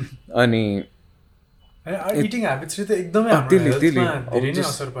होइन. अनि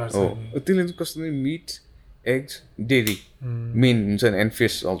त्यसले कस्तो मिट एग्स डेरी मेन हुन्छ नि एन्ड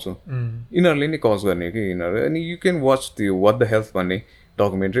फिस अल्सो यिनीहरूले नै कज गर्ने कि यिनीहरू. अनि यु क्यान वाच त्यो वाट द हेल्थ भन्ने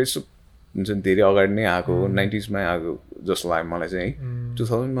डकुमेन्ट्री हुन्छ नि धेरै अगाडि नै आएको 90s मै आएको जस्तो लाग्यो मलाई चाहिँ है.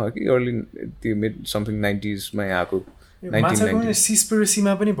 2000 मा कि अर्ली त्यो मिड समथिङ 90s मै आएको. 1990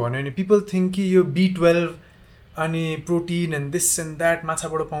 सिस्पिरेसीमा पनि भन्यो नि पिपल थिङ्क कि यो B12 अनि protein and this and that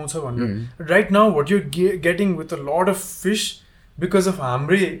माछाबाट पाउँछ भनेर. Right now what you getting with a lot of fees because of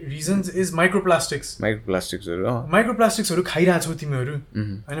हाम्रै रिजन्स इज माइक्रोप्लास्टिक्सहरू खाइरहेको छौ तिमीहरू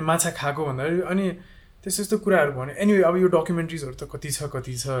अनि माछा खाएको भन्दाखेरि. अनि त्यस्तो यस्तो कुराहरू भन्यो एनिवे अब यो डकुमेन्ट्रिजहरू त कति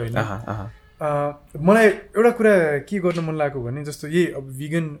छ होइन मलाई एउटा कुरा के गर्न मन लागेको भने जस्तो यही अब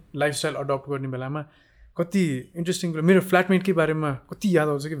भिगन लाइफस्टाइल अडप्ट गर्ने बेलामा कति इन्ट्रेस्टिङ कुरा मेरो फ्ल्याटमेटकै बारेमा कति याद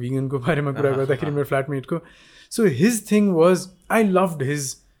आउँछ कि भिगनको बारेमा कुरा गर्दाखेरि मेरो फ्ल्याटमेटको so his thing was I लभड his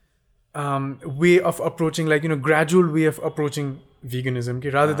way of approaching like gradual way of approaching भिगनिजम कि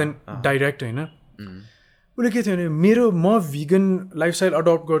रादर देन डाइरेक्ट होइन उसले के थियो भने म भिगन लाइफस्टाइल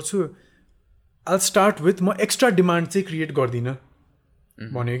अडप्ट गर्छु आई स्टार्ट विथ म एक्स्ट्रा डिमान्ड चाहिँ क्रिएट गर्दिनँ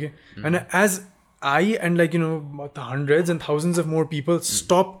भन्यो कि होइन as I and like hundreds and thousands of more people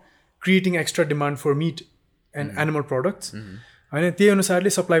stop creating extra demand for meet and animal products होइन त्यही अनुसारले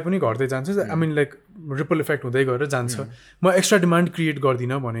सप्लाई पनि घट्दै जान्छ I mean like ripple effect हुँदै गएर जान्छ म एक्स्ट्रा डिमान्ड क्रिएट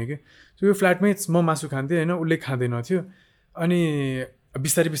गर्दिनँ भने कि सो यो फ्ल्याटमेट्स म मासु खान्थेँ होइन उसले खाँदैन थियो अनि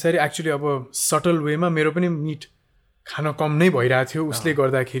बिस्तारै बिस्तारै एक्चुली अब सटल वेमा मेरो पनि मिट खान कम नै भइरहेको थियो उसले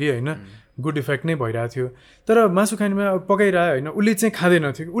गर्दाखेरि होइन गुड इफेक्ट नै भइरहेको थियो तर मासु खानेमा पकाइरह्यो होइन उसले चाहिँ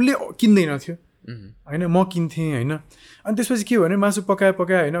खाँदैन थियो उसले किन्दैन थियो होइन म किन्थेँ होइन अनि त्यसपछि के हो भने मासु पकायो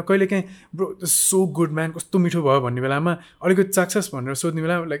होइन कहिलेकाहीँ ब्रो सो गुड म्यान कस्तो मिठो भयो भन्ने बेलामा अलिकति चाख्छस् भनेर सोध्ने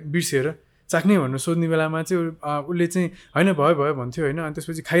बेला लाइक बिर्सिएर चाख्ने भनेर सोध्ने बेलामा चाहिँ उसले चाहिँ होइन भयो भन्थ्यो होइन अनि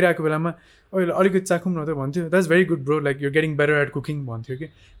त्यसपछि खाइरहेको बेलामा अहिले अलिकति चाखौँ न त भन्थ्यो that's very good bro like you getting better at cooking भन्थ्यो कि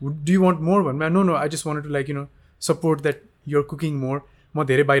डु यु वान्ट मोर भन्नु no I just want to like support that you're cooking more म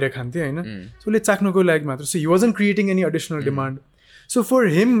धेरै बाहिर खान्थेँ होइन सो उसले चाख्नुको लागि मात्र so he wasn't creating any additional demand so for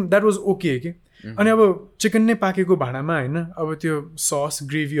him that was okay कि अनि अब चिकन नै पाकेको भाँडामा होइन अब त्यो सस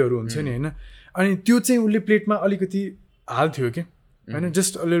ग्रेभीहरू हुन्छ नि होइन अनि त्यो चाहिँ उसले प्लेटमा अलिकति हाल्थ्यो कि होइन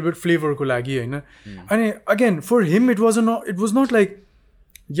जस्ट अ लिटल बिट फ्लेभरको लागि होइन अनि again for him it was not like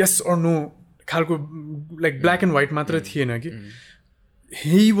yes or no खालको लाइक ब्ल्याक एन्ड व्हाइट मात्र थिएन कि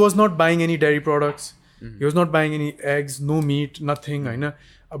he was not buying any dairy products he was not buying any eggs no meet nothing होइन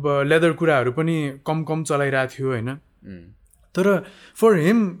अब leather कुराहरू पनि कम चलाइरहेको थियो होइन तर for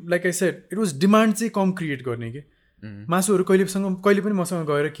him like I said it was demand चाहिँ कम क्रिएट गर्ने कि मासुहरू कहिले पनि मसँग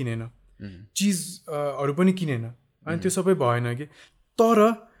गएर किनेन चिजहरू पनि किनेन अनि त्यो सबै भएन कि तर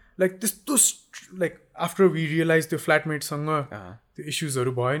लाइक त्यस्तो लाइक आफ्टर वी रियलाइज त्यो फ्ल्याटमेटसँग त्यो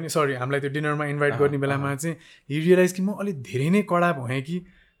इस्युजहरू भयो नि सरी हामीलाई त्यो डिनरमा इन्भाइट गर्ने बेलामा चाहिँ हि रियलाइज कि म अलिक धेरै नै कडा भएँ कि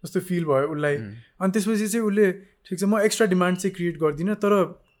जस्तो फिल भयो उसलाई अनि त्यसपछि चाहिँ उसले ठिक छ म एक्स्ट्रा डिमान्ड चाहिँ क्रिएट गर्दिनँ तर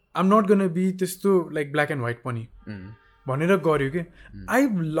आइ एम नट गन बी त्यस्तो लाइक ब्ल्याक एन्ड व्हाइट पनि भनेर गर्यो कि आई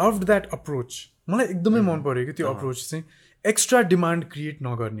लभड द्याट अप्रोच मलाई एकदमै मन पऱ्यो कि त्यो अप्रोच चाहिँ एक्स्ट्रा डिमान्ड क्रिएट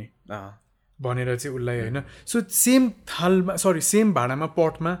नगर्ने भनेर चाहिँ उसलाई होइन सो सेम भाँडामा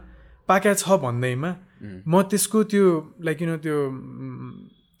पटमा पाक्या छ भन्दैमा म त्यसको त्यो लाइक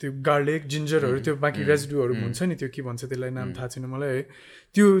त्यो गार्लिक जिन्जरहरू त्यो बाँकी रेजिड्यूहरू हुन्छ नि त्यो के भन्छ त्यसलाई नाम थाहा छैन मलाई है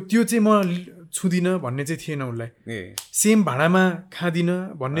त्यो चाहिँ म छुँदिनँ भन्ने चाहिँ थिएन उसलाई सेम भाँडामा खाँदिनँ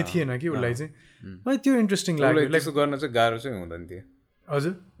भन्ने थिएन कि उसलाई चाहिँ मलाई त्यो इन्ट्रेस्टिङ लाग्यो त्यस्तो गर्न चाहिँ गाह्रो चाहिँ हुँदैन थियो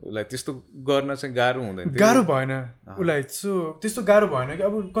हजुर उसलाई त्यस्तो गर्न चाहिँ गाह्रो हुँदैन गाह्रो भएन उसलाई सो त्यस्तो गाह्रो भएन कि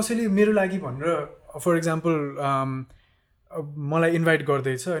अब कसैले मेरो लागि भनेर फर इक्जाम्पल मलाई इन्भाइट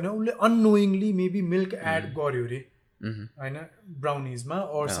गर्दैछ होइन उसले अननोइङली मेबी मिल्क एड गर्यो अरे होइन ब्राउनिजमा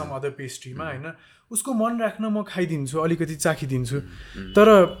अर सम अदर पेस्ट्रीमा होइन उसको मन राख्न म खाइदिन्छु अलिकति चाखिदिन्छु तर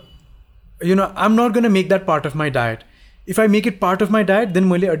आइ am not gonna make that part of my diet if I make it part of my diet then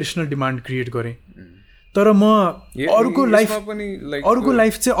मैले एडिसनल डिमान्ड क्रिएट गरेँ तर म अरूको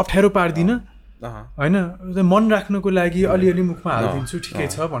लाइफ चाहिँ अप्ठ्यारो पार्दिनँ होइन मन राख्नको लागि अलिअलि मुखमा हालिदिन्छु ठिकै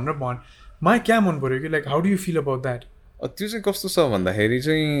छ भनेर मलाई क्या मन पऱ्यो कि like how do you feel about that त्यो चाहिँ कस्तो छ भन्दाखेरि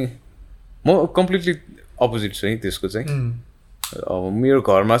चाहिँ म कम्प्लिटली अपोजिट छु है त्यसको चाहिँ अब मेरो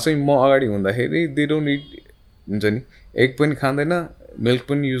घरमा चाहिँ म अगाडि हुँदाखेरि दे डोन्ट इट हुन्छ नि एग पनि खाँदैन मिल्क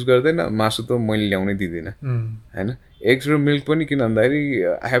पनि युज गर्दैन मासु त मैले ल्याउनै दिँदिनँ होइन एग्स र मिल्क पनि किन भन्दाखेरि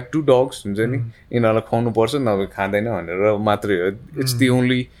आई हेभ 2 डग्स हुन्छ नि यिनीहरूलाई खुवाउनु पर्छ नभए खाँदैन भनेर मात्रै हो इट्स दि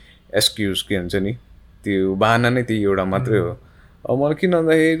ओन्ली एक्सक्युज के हुन्छ नि त्यो बहाना नै त्यही एउटा मात्रै हो अब मलाई किन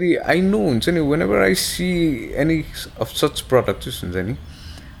भन्दाखेरि आई नो हुन्छ नि when ever I see any of such products हुन्छ नि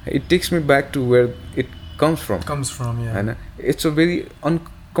it takes me back to wear it comes from yeah. It's a very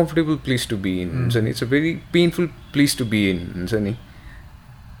uncomfortable place to be in it's a very painful place to be in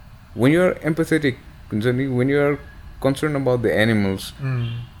when you're empathetic when you're concerned about the animals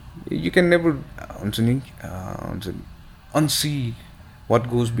you can never unsee what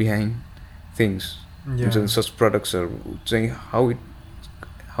goes behind things such products are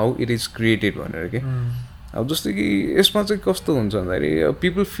how it is created okay अब जस्तै कि यसमा चाहिँ कस्तो हुन्छ भन्दाखेरि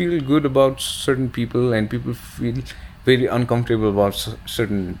people feel good about certain people and people feel very uncomfortable about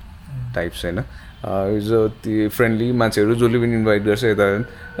certain types होइन त्यो फ्रेन्डली मान्छेहरू जसले पनि इन्भाइट गर्छ यता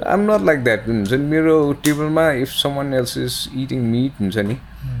आइ एम नट लाइक द्याट हुन्छ नि मेरो टेबलमा if someone else is eating meat हुन्छ नि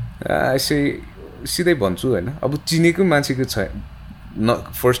आई से सिधै भन्छु होइन अब चिनेको मान्छेको छ न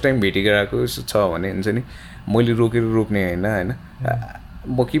फर्स्ट टाइम भेटेको छ भने हुन्छ नि मैले रोक्ने होइन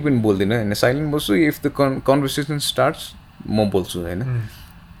म केही पनि बोल्दिनँ होइन साइलेन्ट बस्छु इफ द कन्भर्सेसन स्टार्ट्स म बोल्छु होइन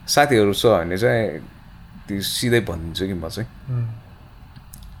साथीहरू छ भने चाहिँ त्यो सिधै भनिदिन्छु कि म चाहिँ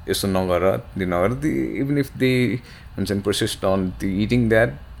यस्तो नगर त्यो नगर इभन इफ दे हुन्छ नि पर्सिस्ट अन त्यो इटिङ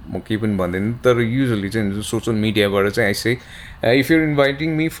द्याट म केही पनि भन्दैन तर युजली चाहिँ सोसियल मिडियाबाट चाहिँ I say if your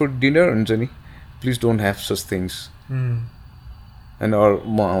inviting me for dinner हुन्छ नि please don't have such things होइन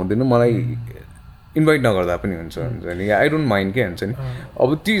म आउँदिनँ मलाई इन्भाइट नगर्दा पनि हुन्छ नि आई डोन्ट माइन्ड के हुन्छ नि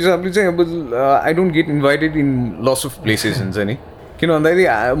अब त्यो हिसाबले चाहिँ अब I don't get invited in lots of places हुन्छ नि किन भन्दाखेरि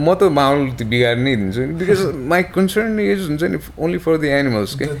म त माहौल त्यो बिगार नै दिन्छु नि बिकज माई कन्सर्न इज हुन्छ नि ओन्ली फर द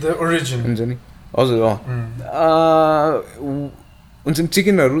एनिमल्स के हुन्छ नि हजुर हुन्छ नि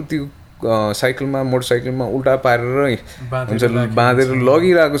चिकनहरू त्यो साइकलमा मोटरसाइकलमा उल्टा पारेर हुन्छ बाँधेर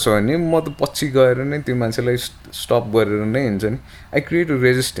लगिरहेको छ भने म त पछि गएर नै त्यो मान्छेलाई स्टप गरेर नै हुन्छ नि आई क्रिएट अ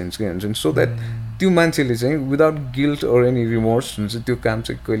रेजिस्टेन्स के हुन्छ नि सो द्याट त्यो मान्छेले चाहिँ without guilt or any remorse हुन्छ त्यो काम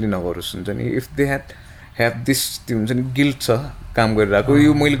चाहिँ कहिले नगरोस् हुन्छ नि इफ दे ह्याभ दिस त्यो हुन्छ नि गिल्ट छ काम गरिरहेको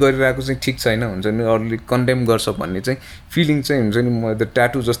यो मैले गरिरहेको चाहिँ ठिक छैन हुन्छ नि अरूले कन्डेम गर्छ भन्ने चाहिँ फिलिङ चाहिँ हुन्छ नि म त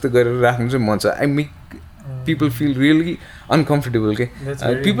ट्याटु जस्तो गरेर राख्नु चाहिँ मन छ I make people feel really uncomfortable के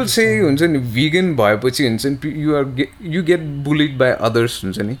पिपल से हुन्छ नि भिगन भएपछि हुन्छ नि you get bullied by others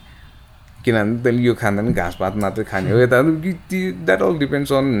हुन्छ नि किनभने त्यसले यो खाँदैन घाँस भात मात्रै खाने हो यता द्याट अल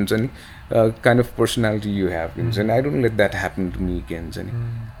डिपेन्ड्स अन हुन्छ नि kind of personality you have हुन्छ नि I don't late that happen to me के हुन्छ नि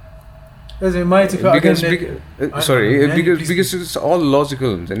because it's all logical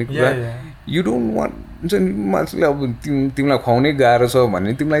हुन्छ नि कुरा यु डोन्ट वान्ट हुन्छ नि मान्छेले अब तिमीलाई खुवाउनै गाह्रो छ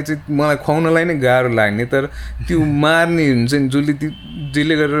भने तिमीलाई चाहिँ मलाई खुवाउनलाई नै गाह्रो लाग्ने तर त्यो मार्ने हुन्छ नि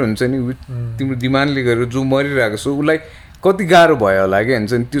जसले गरेर हुन्छ नि तिम्रो डिमान्डले गरेर जो मरिरहेको छ उसलाई कति गाह्रो भयो होला क्या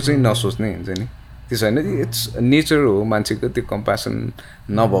हुन्छ नि त्यो चाहिँ नसोच्ने हुन्छ नि त्यसो होइन इट्स नेचर हो मान्छेको त्यो कम्प्यासन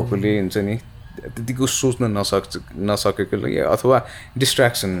नभएकोले हुन्छ नि त्यतिको सोच्न नसकेकोले अथवा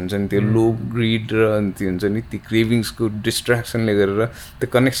डिस्ट्र्याक्सन हुन्छ नि त्यो लो ग्रिड र त्यो हुन्छ नि त्यो क्रेभिङ्सको डिस्ट्र्याक्सनले गरेर त्यो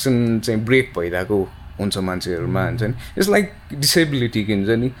कनेक्सन चाहिँ ब्रेक भइरहेको हुन्छ मान्छेहरूमा हुन्छ नि इट्स लाइक डिसेबिलिटी के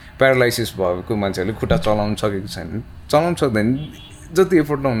हुन्छ नि प्यारालाइसिस भएको मान्छेहरूले खुट्टा चलाउनु सकेको छैन चलाउनु सक्दैन जति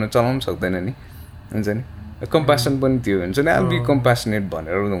एफोर्ट नहुन चलाउनु सक्दैन नि हुन्छ नि कम्प्यासन पनि त्यो हुन्छ नि आई बी कम्प्यासनेट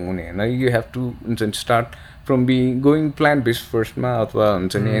भनेर हुने होइन यु हेभ टु हुन्छ नि start from going plant based फर्स्टमा अथवा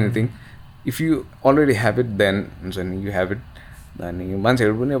हुन्छ नि anything if you already have it then हुन्छ नि यु ह्याभ इट अनि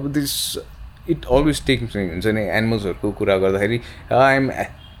मान्छेहरू पनि अब दिस इट अलवेज टेक्स हुन्छ नि एनिमल्सहरूको कुरा गर्दाखेरि आई एम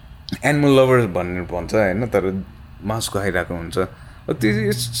एनिमल लभर्स भनेर भन्छ होइन तर मासु खाइरहेको हुन्छ त्यो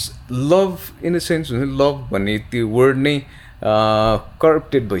it's love in a sense हुन्छ लभ भन्ने त्यो वर्ड नै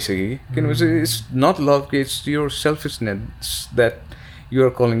करप्टेड भइसक्यो कि किनभने इट्स नट लभ कि it's your selfishness that you're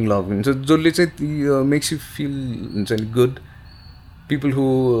calling love हुन्छ जसले चाहिँ मेक्स यु फिल हुन्छ नि गुड पिपल हु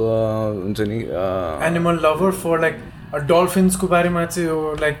हुन्छ नि एनिमल लभर फर लाइक डल्फिन्सको बारेमा चाहिँ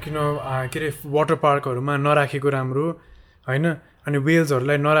यो लाइक यु नो के अरे वाटर पार्कहरूमा नराखेको राम्रो होइन अनि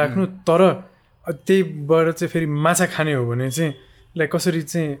वेल्सहरूलाई नराख्नु तर त्यहीबाट चाहिँ फेरि माछा खाने हो भने चाहिँ लाइक कसरी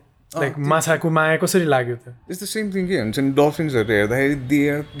चाहिँ लाइक माछाको माया कसरी लाग्यो त इट्स द सेम थिङ के हुन्छ नि डल्फिन्सहरू हेर्दाखेरि दे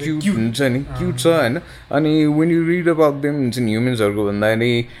आर क्युट हुन्छ नि क्युट छ होइन अनि when you read about them हुन्छ नि ह्युमन्सहरूको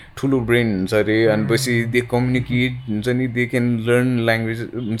भन्दाखेरि ठुलो ब्रेन हुन्छ अरे अनि पछि दे कम्युनिकेट हुन्छ नि दे क्यान लर्न ल्याङ्ग्वेज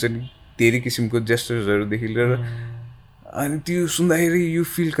हुन्छ नि धेरै किसिमको जेस्टर्सहरूदेखि लिएर अनि त्यो सुन्दाखेरि यु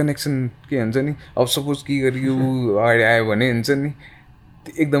फिल कनेक्सन के हुन्छ नि अब सपोज के गरी यो अगाडि आयो भने हुन्छ नि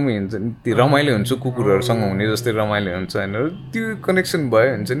एकदमै हुन्छ नि त्यो रमाइलो हुन्छ कुकुरहरूसँग हुने जस्तै रमाइलो हुन्छ होइन त्यो कनेक्सन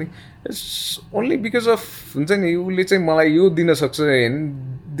भयो हुन्छ नि इट्स ओन्ली बिकज अफ हुन्छ नि उसले चाहिँ मलाई यो दिन सक्छ होइन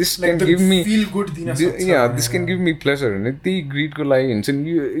this can give me this can give me pleasure होइन त्यही ग्रिडको लागि हुन्छ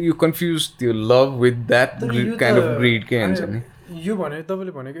नि यु कन्फ्युज त्यो love with that kind of greed के हुन्छ नि यो भने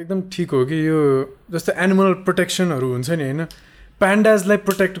तपाईँले भनेको एकदम ठिक हो कि यो जस्तो एनिमल प्रोटेक्सनहरू हुन्छ नि होइन प्यान्डाजलाई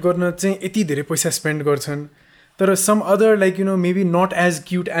प्रोटेक्ट गर्न चाहिँ यति धेरै पैसा स्पेन्ड गर्छन् तर some other like you know maybe not as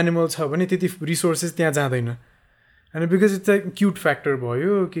cute animal छ भने त्यति रिसोर्सेस त्यहाँ जाँदैन होइन because it's like cute factor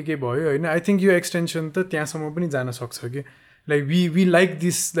भयो के भयो होइन आई थिङ्क यो एक्सटेन्सन त त्यहाँसम्म पनि जान सक्छ कि like we like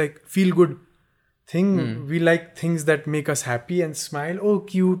this like feel good thing we like things that make us happy and smile oh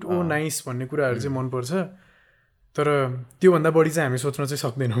cute oh nice भन्ने कुराहरू चाहिँ मनपर्छ तर त्योभन्दा बढी चाहिँ हामी सोच्न चाहिँ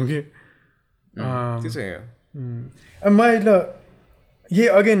सक्दैनौँ कि मैले यही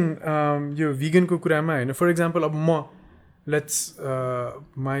अगेन यो भिगनको कुरामा होइन फर इक्जाम्पल अब म let's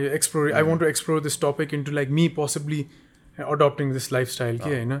my explore I want to explore this topic into like me possibly adopting this lifestyle के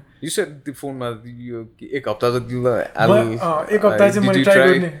हैन. You said the phone मा यो एक हप्ता जति एक हप्ता चाहिँ मैले ट्राई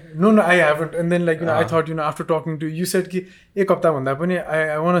गर्ने. No, I haven't. And then like I thought after talking to you said कि एक हप्ता भन्दा पनि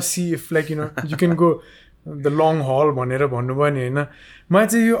I want to see if like you can go the long haul भनेर भन्नुभयो नि हैन. म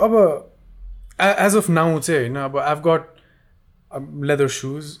चाहिँ यो अब as of now चाहिँ हैन अब I've got leather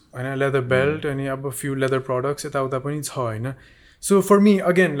shoes हैन, leather belt अनि अब few leather products यता उता पनि छ हैन. So for me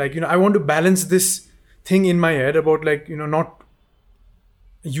again like I want to balance this thing in my head about like not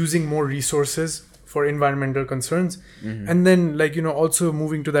using more resources for environmental concerns and then like also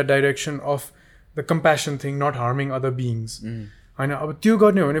moving to that direction of the compassion thing, not harming other beings. हैन अब त्यो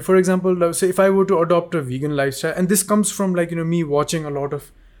गर्ने हो भने for example say if I were to adopt a vegan lifestyle and this comes from like me watching a lot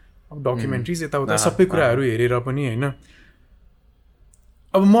of documentaries यता उता सबै कुराहरू हेरेर पनि हैन.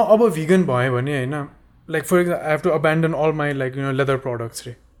 अब म अब vegan भए भने हैन like for example I have to abandon all my like leather products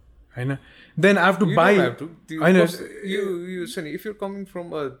रे हैन. Then I have to buy. Don't have to. I know. You Sunny, if you're coming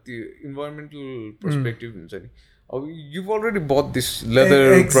from the environmental perspective, Sunny, you've already bought this leather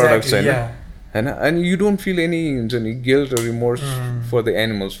products, and you don't feel any Sunny, guilt or remorse for the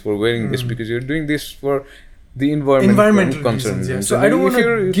animals for wearing this because you're doing this for the environmental concerns. Yeah. So I don't want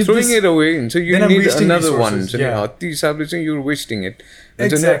to give throwing it away, and so you need anotanother one. So you're wasting it.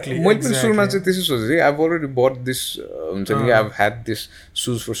 Exactly. I've already bought this. I've had this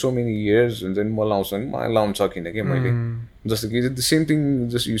shoes for so many years, and then my launch just the same thing.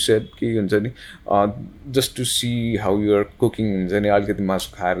 Just you said, just to see how you are cooking. And I'll get the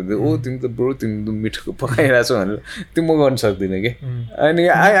mask hard. Oh, think the broth in the meat. And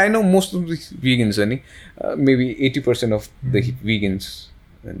I know most of the vegans, maybe 80% of the vegans,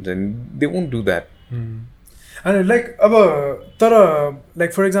 and then they won't do that. And like अब तर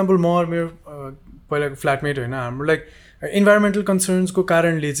like for example म और मेरो पहिलाको फ्ल्याटमेट होइन हाम्रो like environmental concerns को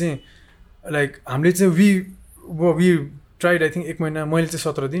कारणले चाहिँ like हामीले चाहिँ we tried I think एक महिना मैले चाहिँ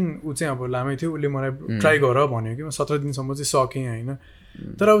 17 दिन ऊ चाहिँ अब लामै थियो उसले मलाई ट्राई गर भन्यो कि म 17 दिनसम्म चाहिँ सकेँ होइन.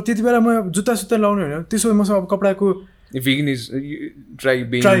 तर अब त्यति बेला म जुत्ता सुत्ता लाउने होइन त्यसो मसँग अब कपडाको vegan is try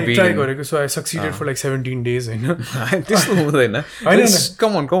being vegan. Try गरेको. So I succeeded for like 17 days हैन. त्यस्तो हुँदैन.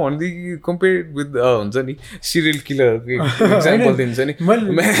 Come on. Compare it with हुन्छ नि serial killer example दिन्छ नि. Man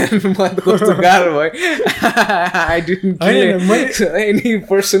म त कस्तो गाह्रो भयो. I didn't kill any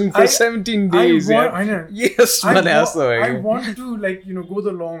person for 17 days. Yes, भने जस्तो भयो. I want to like go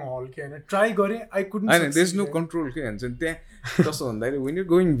the long haul के हैन. Try गरे I couldn't succeed. There's no control के भन्छ नि त्यहाँ कस्तो भन्दाखेरि when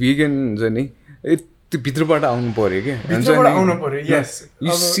you're going vegan हुन्छ नि त्यो भित्रबाट आउनु पर्यो के भित्रबाट आउनु पर्यो. Yes,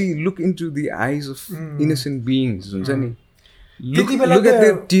 you see look into the eyes of innocent beings हुन्छ नि. Look at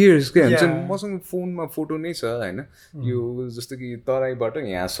their tears के हुन्छ नि. मसँग फोनमा फोटो नै छ हैन. यो जस्तो कि तराईबाट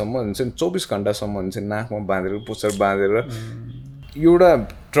यहाँसम्म हुन्छ नि 24 घण्टासम्म हुन्छ नाकमा बाँधेर पुच्छर बाँधेर एउटा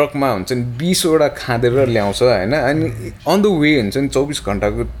ट्रकमा हुन्छ नि 20 वटा खाँदेर ल्याउँछ हैन. अनि अन द वे हुन्छ नि 24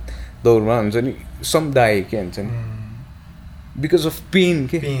 घण्टाको दौडमा हुन्छ नि सम डाई के हुन्छ नि बिकज अफ पेन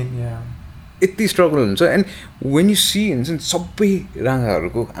के यति स्ट्रगल हुन्छ. एन्ड वेन यु सी हुन्छ नि सबै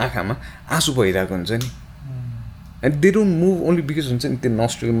राँगाहरूको आँखामा आँसु भइरहेको हुन्छ नि. And they don't move only because हुन्छ नि त्यो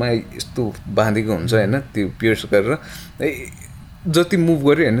नस्ट्रिलमा यस्तो बाँधेको हुन्छ होइन त्यो पियर्स गरेर जति मुभ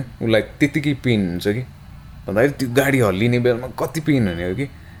गऱ्यो होइन उसलाई त्यतिकै पेन हुन्छ कि भन्दाखेरि त्यो गाडी हल्लिने बेलामा कति पेन हुने हो कि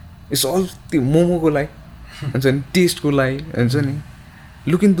इट्स अल त्यो मोमोको लागि हुन्छ नि टेस्टको लागि हुन्छ नि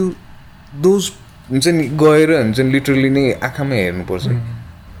लुक इन दोज हुन्छ नि गएर हुन्छ नि लिटरली नै आँखामा हेर्नुपर्छ.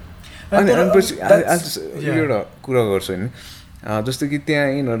 अनि पछि एउटा कुरा गर्छु होइन जस्तो कि त्यहाँ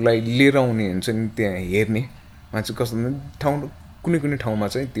यिनीहरूलाई लिएर आउने हुन्छ नि त्यहाँ हेर्ने मान्छे कस्तो ठाउँ कुनै ठाउँमा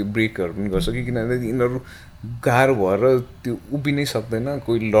चाहिँ त्यो ब्रेकहरू पनि गर्छ कि किनभने यिनीहरू गाह्रो भएर त्यो उभिनै सक्दैन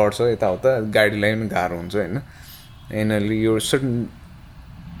कोही लड्छ यताउता गाडीलाई पनि गाह्रो हुन्छ होइन. यिनीहरूले यो सर्टन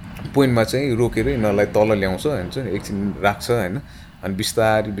पोइन्टमा चाहिँ रोकेर यिनीहरूलाई तल ल्याउँछ हुन्छ एकछिन राख्छ होइन. अनि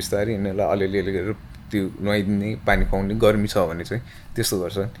बिस्तारी यिनीहरूलाई अलिअलि गरेर त्यो नुहाइदिने पानी खुवाउने गर्मी छ भने चाहिँ त्यस्तो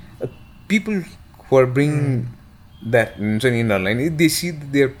गर्छ. People who are bring that हुन्छ नि यिनीहरूलाई नि दे सी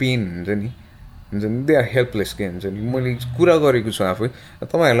देयर पेन हुन्छ नि दे आर हेल्पलेस के हुन्छ नि. मैले कुरा गरेको छु आफै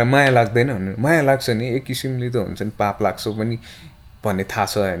तपाईँहरूलाई माया लाग्दैन भने माया लाग्छ नि एक किसिमले त हुन्छ नि पाप लाग्छ पनि भन्ने थाहा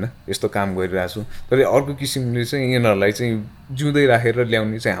छ होइन यस्तो काम गरिरहेको छु. तर अर्को किसिमले चाहिँ यिनीहरूलाई चाहिँ जिउँदै राखेर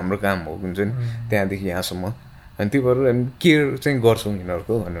ल्याउने चाहिँ हाम्रो काम हो हुन्छ नि त्यहाँदेखि यहाँसम्म. अनि त्यही भएर केयर चाहिँ गर्छौँ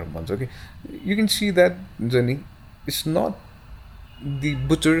यिनीहरूको भनेर भन्छ कि यु क्यान सी द्याट हुन्छ नि it's not the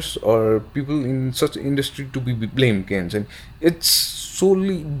butchers or people in such industry to be blamed के हुन्छ नि. It's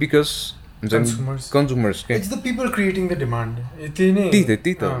solely because consumers it's the people creating the demand.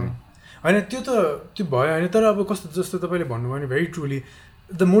 त्यही त होइन त्यो भयो होइन. तर अब कस्तो जस्तो तपाईँले भन्नुभयो भने very truly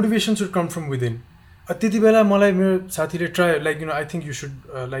the motivation should come from within. त्यति बेला मलाई मेरो साथीले try like I think you should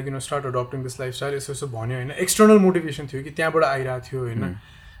like start adopting this lifestyle यसो यसो भन्यो होइन एक्सटर्नल मोटिभेसन थियो कि त्यहाँबाट आइरहेको थियो होइन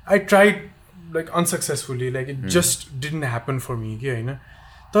I tried like unsuccessfully like it just didn't happen for me कि होइन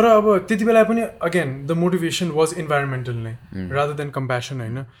तर अब त्यति बेला पनि again the motivation was environmental नै रादर देन कम्प्यासन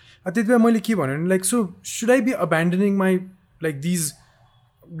होइन त्यति बेला मैले के भन्यो भने like so should I be abandoning my like these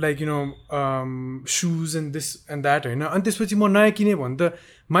like shoes and this and that होइन अनि त्यसपछि म नयाँ किनेँ भने त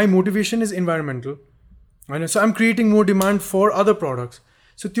माई मोटिभेसन इज इन्भाइरोमेन्टल होइन so I'm creating more demand for other products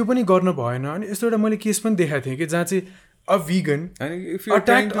so त्यो पनि गर्न भएन अनि यस्तो एउटा मैले केस पनि देखाएको थिएँ कि जहाँ चाहिँ a vegan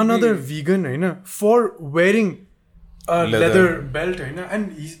attacked another vegan होइन for wearing a leather belt होइन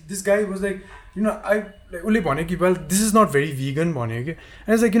and this guy was like I like उसले भन्यो कि well this is not very vegan भन्यो कि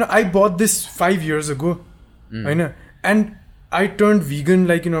and it's like I bought this 5 years ago होइन and I turned vegan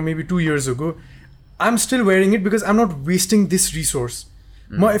like maybe 2 years ago I'm still wearing it because I'm not wasting this resource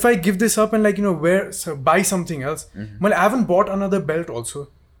if I give this up and like buy something else I haven't bought another belt also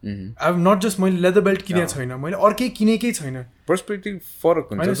I've not just मैले leather belt किनेको छैन मैले अर्कै किनेकै छैन perspective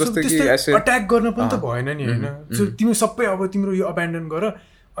फरक हुन्छ जस्तै कि अट्याक गर्न पनि त भएन नि होइन सो तिमी सबै अब तिम्रो यो अब्यान्डन गर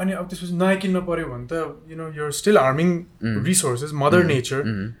अनि अब त्यसपछि नयाँ किन्न पर्यो भने त you're still harming resources mother nature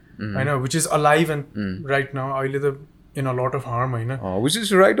होइन which is alive and right now अहिले त in a lot of harm होइन which is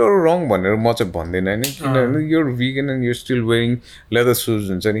right or wrong भनेर म चाहिँ भन्दैन हैन किनभने you're vegan and you're still wearing leather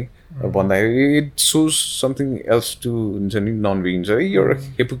shoes हुन्छ नि भन्दाखेरि it shows something else to हुन्छ नि नन vegan चाहिँ you're a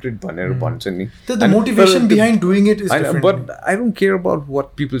hypocrite भनेर भन्छ नि the motivation behind doing it is different but I don't care about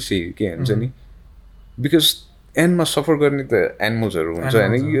what people say के हुन्छ नि because एन्डमा सफर गर्ने त एनिमल्सहरू हुन्छ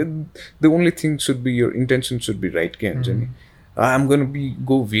हैन the only thing should be your intention should be right के हुन्छ नि I'm going to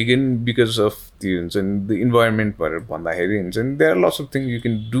go vegan because of the environment भन्दाखेरि हुन्छ नि there are lots of things you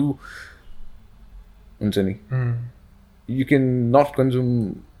can do हुन्छ नि you can not consume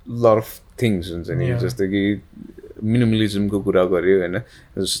lot of things हुन्छ नि जस्तै कि मिनिमलिजमको कुरा गर्यो हैन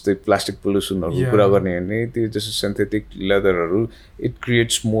जस्तै प्लास्टिक पोल्युसनहरुको कुरा गर्ने हैन त्यो जस्तो synthetic लेदरहरु it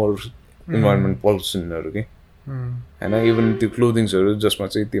creates more environment पोल्युसनहरु के हैन इभन त्यो क्लोथिङ्सहरु जसमा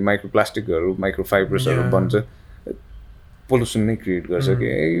चाहिँ त्यो माइक्रोप्लास्टिकहरु माइक्रोफाइबर्सहरु बन्छ पोल्युसन नै क्रिएट गर्छ कि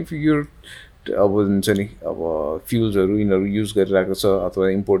इफ युर अब हुन्छ नि अब फ्युल्सहरु यिनीहरु युज गरिरहेको छ अथवा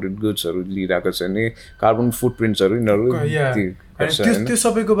इम्पोर्टेड गुड्सहरु लिइरहेको छ नि कार्बन फुटप्रिन्ट्सहरु यिनीहरु त्यो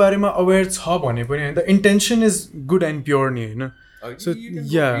सबैको बारेमा अवेयर छ भने पनि हैन the intention is good and pure नि हैन सो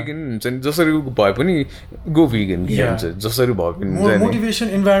या vegan हुन्छ नि जसरी भए पनि गो vegan के हुन्छ जसरी भए पनि हुन्छ नि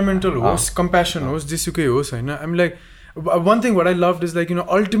मोटिभेसन इन्भाइरोमेन्टल होस् कम्प्यासन होस् जेसुकै होस् हैन आइ am like one thing what I loved is like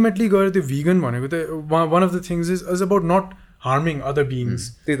ultimately गएर त्यो vegan भनेको त one of the things is about not harming other beings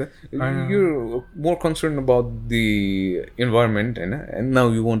you're more concerned about the environment and now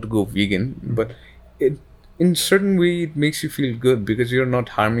you want to go vegan but in certain way it makes you feel good because you're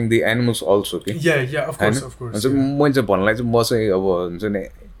not harming the animals also okay yeah of course म चाहिँ भन्नलाई चाहिँ म चाहिँ अब हुन्छ नि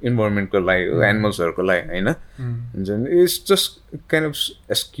इन्भाइरोमेन्टको लागि एनिमल्सहरुको लागि हैन हुन्छ नि it's just kind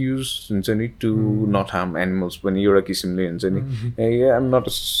of excuse हुन्छ नि टु नट हार्म एनिमल्स पनि एउटा किसिमले हुन्छ नि I am not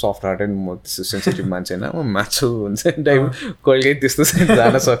a soft hearted म त्यस्तो सेन्सिटिभ मान्छे हैन म माछु हुन्छ नि टाइम कहिले त्यस्तो चाहिँ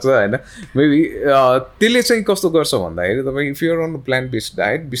जान सक्छ हैन मेबी त्यसले चाहिँ कस्तो गर्छ भन्दाखेरि तपाई if you are on a plant based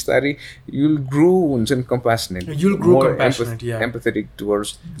diet बिस्तारै यु विल ग्रो हुन्छ नि कम्प्यासनेट you will grow कम्प्यासनेट yeah empathetic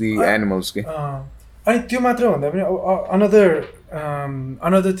towards the animals के अनि त्यो मात्र भन्दा पनि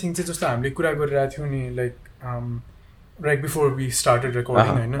अनदर थिङ चाहिँ जस्तो हामीले कुरा गरिरहेको थियौँ नि like right before we started recording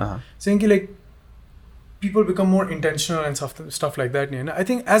होइन सेङ कि like people become more intentional and stuff like that नि होइन I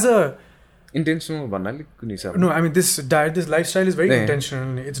think as a intentional भन्नाले कुन हिसाब no I mean this diet this lifestyle is very intentional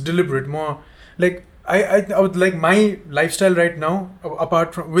नि इट्स डेलिबरेट म like I like my lifestyle right now apart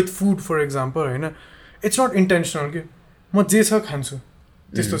from with food for example होइन it's not intentional कि म जे छ खान्छु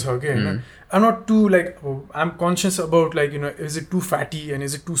त्यस्तो छ कि होइन I'm not too like I'm conscious about like is it too fatty and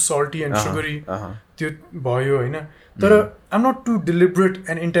is it too salty and sugary त्यो भयो हैन तर I'm not too deliberate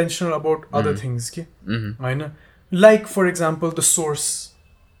and intentional about other things के हैन like for example the source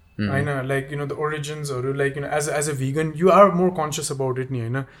हैन like the origins or like as a vegan you are more conscious about it नि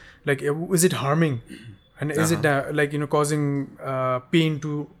हैन like is it harming and is it like causing pain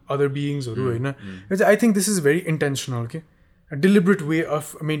to other beings हरू हैन I think this is very intentional के a deliberate way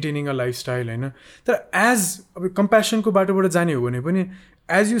of maintaining a lifestyle हैन तर as अब कम्प्यासनको बाटोबाट जाने हो भने पनि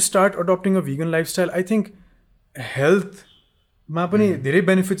as you start adopting a vegan lifestyle I think हेल्थमा पनि धेरै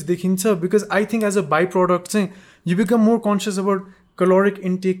बेनिफिट्स देखिन्छ because I think as a byproduct चाहिँ you become more conscious about caloric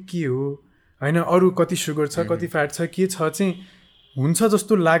intake के हो हैन अरू कति सुगर छ कति फ्याट छ के छ चाहिँ हुन्छ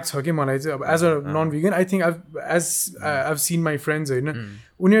जस्तो लाग्छ कि मलाई चाहिँ अब as a non vegan I think I've seen my friends हैन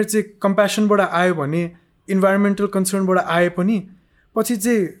उनीहरू चाहिँ कम्प्यासनबाट आयो भने इन्भाइरोमेन्टल कन्सर्नबाट आए पनि पछि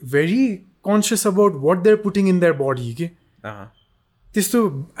चाहिँ very conscious about what there putting in their body के त्यस्तो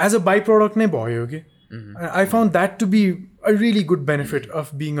एज अ बाई प्रडक्ट नै भयो कि I found that to be a really good benefit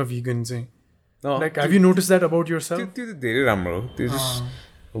of being a vegan चाहिँ like have you notice that about your self त्यो धेरै राम्रो हो त्यो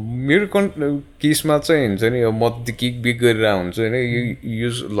मेरो केसमा चाहिँ हुन्छ नि म केक बेक गरेर हुन्छ होइन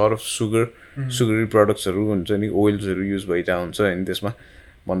युज लट अफ सुगरी प्रडक्ट्सहरू हुन्छ नि ओइल्सहरू युज भइरहेको हुन्छ होइन त्यसमा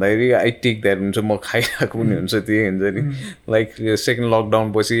भन्दाखेरि आई टेक द्याट हुन्छ म खाइरहेको पनि हुन्छ त्यही हुन्छ नि लाइक सेकेन्ड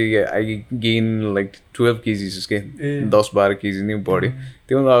लकडाउन पछि आई गेन लाइक 12 kgs के 10-12 kg नै बढ्यो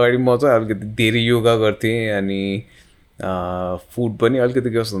त्योभन्दा अगाडि म चाहिँ अलिकति धेरै योगा गर्थेँ अनि फुड पनि अलिकति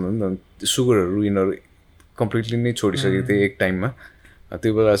के कस्तो हुन्छ नि सुगरहरू यिनीहरू कम्प्लिटली नै छोडिसकेको थिएँ एक टाइममा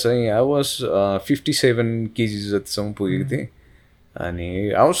त्यो बेला चाहिँ आई वाज 57 kg जतिसम्म पुगेको थिएँ अनि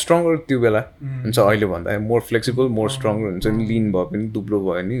आई वाज स्ट्रङ्गर त्यो बेला हुन्छ अहिले भन्दा मोर फ्लेक्सिबल मोर स्ट्रङ्गर हुन्छ नि लिन भयो पनि दुब्लो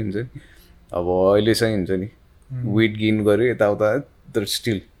भयो नि हुन्छ नि अब अहिले चाहिँ हुन्छ नि वेट गेन गऱ्यो यताउता तर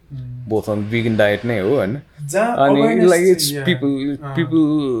still both on vegan diet नै हो होइन अनि लाइक इट्स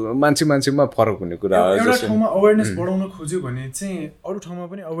पिपल मान्छेमा फरक हुने कुरा हो एउटा ठाउँमा अवेरनेस बढाउन खोज्यो भने चाहिँ अरू ठाउँमा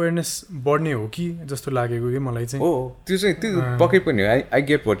पनि अवेरनेस बढ्ने हो कि जस्तो लागेको कि मलाई चाहिँ हो त्यो चाहिँ त्यो पक्कै पनि हो I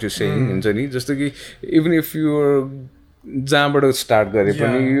get what you saying हुन्छ नि जस्तो कि इभन इफ युर जहाँबाट स्टार्ट गरे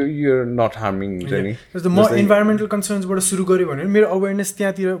पनि युआर नट हार्मिङ हुन्छ नि जस्तो म इन्भाइरोमेन्टल कन्सर्न्सबाट सुरु गरेँ भने मेरो अवेरनेस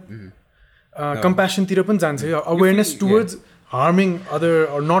त्यहाँतिर कम्प्यासनतिर पनि जान्छ awareness towards harming other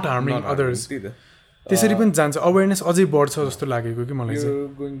or not harming others त्यसरी पनि जान्छ अवेरनेस अझै बढ्छ जस्तो लागेको कि मलाई चाहिँ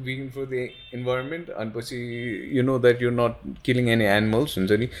going vegan for the environment अनि पछि you know that your not killing any animals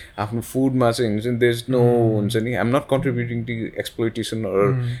हुन्छ नि आफ्नो फुडमा चाहिँ हुन्छ नि देयर इज नो हुन्छ नि आइ am not contributing to exploitation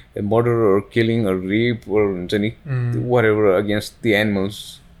or murder or killing or rape or हुन्छ नि what ever against the animals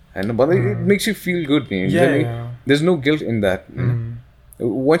होइन भन्दा it makes you feel good नि हुन्छ नि there is no guilt in that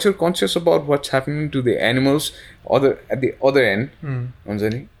once you're conscious about what's happening to the animals at the other end हुन्छ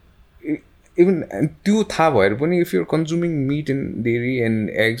नि even त्यो थाहा भएर पनि if you're consuming meat and dairy and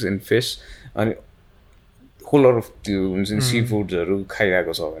eggs and fish अनि whole lot of त्यो हुन्छ नि सी फुड्सहरू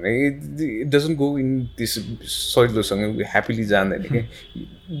खाइरहेको छ भने it doesn't go in this सजिलोसँग ह्याप्पिली जाँदैन कि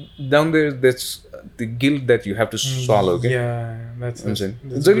down there that's the guilt that you have to swallow के हुन्छ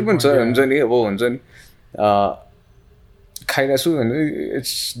नि जहिले पनि छ हुन्छ नि अब हुन्छ नि खाइरहेको छु भने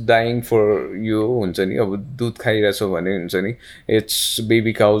इट्स डाइङ फर यो हुन्छ नि अब दुध खाइरहेको छ भने हुन्छ नि इट्स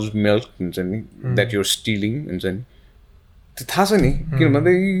बेबी काउज मिल्क हुन्छ नि द्याट युर स्टिलिङ हुन्छ नि त्यो थाहा छ नि किन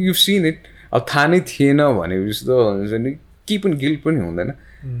भन्दा यु सिन इट अब थाहा नै थिएन भनेपछि त हुन्छ नि केही पनि गिल्ट पनि हुँदैन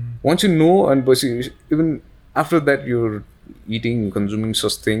वन्स यु नो अनि पछि even after that your eating consuming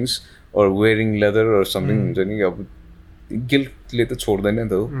such things or wearing leather or something हुन्छ नि अब गिल्टले त छोड्दैन नि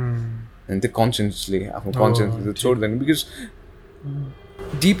त हो अनि त्यो कन्सियसले आफ्नो कन्सियसले त छोड्दैन बिकज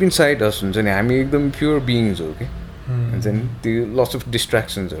डिप इनसाइड अस हुन्छ नि हामी एकदम प्योर बिइङ्स हो कि हुन्छ नि त्यो लट्स अफ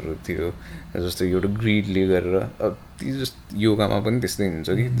डिस्ट्र्याक्सन्सहरू थियो जस्तै एउटा ग्रिडले गरेर अब त्यो जस्तो योगामा पनि त्यस्तै हुन्छ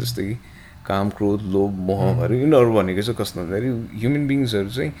कि जस्तै कि काम क्रोध लोभ मोहहरू यिनीहरू भनेको चाहिँ कस्तो भन्दाखेरि ह्युमन बिइङ्सहरू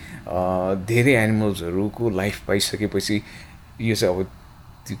चाहिँ धेरै एनिमल्सहरूको लाइफ पाइसकेपछि यो चाहिँ अब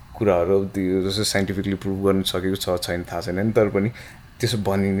त्यो कुराहरू त्यो जस्तो साइन्टिफिकली प्रुभ गर्न सकेको छ छैन थाहा छैन नि तर पनि त्यसो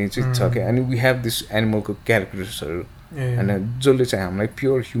बनिने चाहिँ छ क्या अनि वी हेभ दिस एनिमलको क्यारेक्टर्सहरू होइन जसले चाहिँ हामीलाई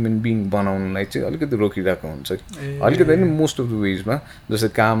प्योर ह्युमन बिइङ बनाउनलाई चाहिँ अलिकति रोकिरहेको हुन्छ कि अलिकति होइन मोस्ट अफ द वेजमा जस्तै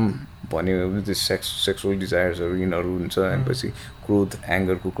काम भन्यो त्यो सेक्सुअल डिजायर्सहरू यिनीहरू हुन्छ अनि पछि क्रोध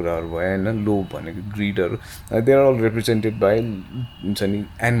एङ्गरको कुराहरू भयो होइन लोभ भनेको ग्रिडहरू they are all represented by हुन्छ नि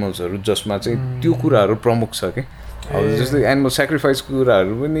एनिमल्सहरू जसमा चाहिँ त्यो कुराहरू प्रमुख छ कि अब जस्तै एनिमल सेक्रिफाइसको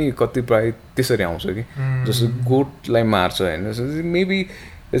कुराहरू पनि कतिपय त्यसरी आउँछ कि जस्तो गोठलाई मार्छ होइन मेबी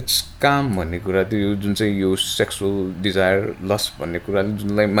इट्स काम भन्ने कुरा त्यो जुन चाहिँ यो सेक्सुअल डिजायर लस्ट भन्ने कुराले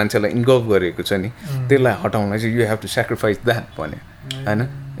जुनलाई मान्छेलाई इन्भल्भ गरेको छ नि त्यसलाई हटाउनलाई चाहिँ you have to sacrifice that भन्यो होइन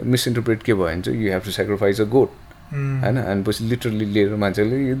मिसइन्टरप्रेट के भयो भने चाहिँ you have to sacrifice a goat होइन अनि पछि लिटरली लिएर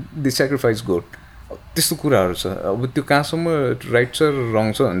मान्छेले दि सेक्रिफाइस गोट त्यस्तो कुराहरू छ अब त्यो कहाँसम्म राइट छ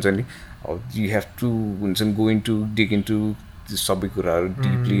रङ छ हुन्छ नि अब यु हेभ टु हुन्छ नि going to dig in to सबै कुराहरू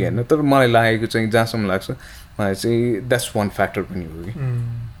डिपली होइन तर मलाई लागेको चाहिँ जहाँसम्म लाग्छ मलाई चाहिँ द्याट्स वान फ्याक्टर पनि हो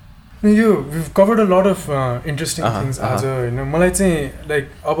कि यो we covered a lot of interesting things आज होइन मलाई चाहिँ लाइक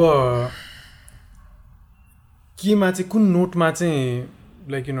अब केमा चाहिँ कुन नोटमा चाहिँ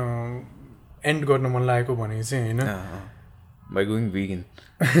लाइक यु नो एन्ड गर्न मन लागेको भने चाहिँ होइन by going vegan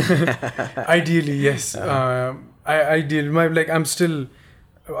ideally yes ideal my like I am still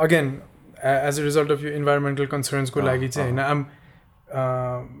again as a result of यो इन्भाइरोमेन्टल कन्सर्न्सको लागि चाहिँ होइन आम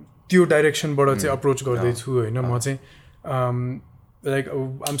त्यो डाइरेक्सनबाट चाहिँ अप्रोच गर्दैछु होइन म चाहिँ like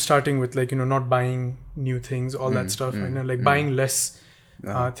I'm starting with like you no not buying new things all that stuff होइन like buying lace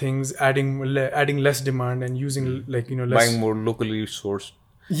things adding lace demand and using like you no buying more locally source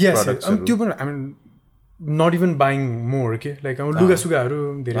त्यो पनि I mean not even buying more के like अब लुगासुगाहरू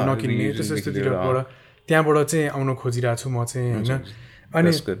धेरै नकिन्ने त्यस्तोतिरबाट त्यहाँबाट चाहिँ आउन खोजिरहेको छु म चाहिँ होइन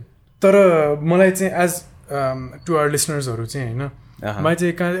अनि तर मलाई चाहिँ एज टु आवर लिसनर्सहरू चाहिँ होइन मलाई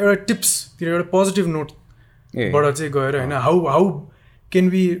चाहिँ कहाँ एउटा टिप्सतिर एउटा पोजिटिभ नोटबाट चाहिँ गएर होइन how can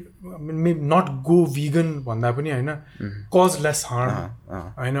be not go vegan भन्दा पनि होइन कज लेस हार्म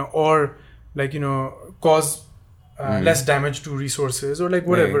होइन or like you no cause lace damage to resources or like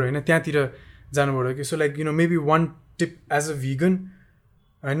whatever होइन त्यहाँतिर जानुबाट कि so like you know maybe one tip as a vegan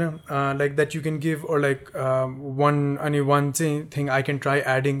होइन like that you can give or like one चाहिँ thing I can try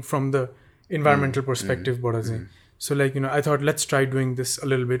adding from the environmental पर्सपेक्टिभबाट चाहिँ so like you know I thought let's try doing this a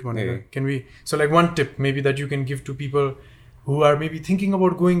little beet भनेर can be so like one tip maybe that you can give to people who are maybe thinking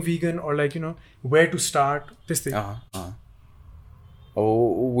about going vegan or like you know where to start this thing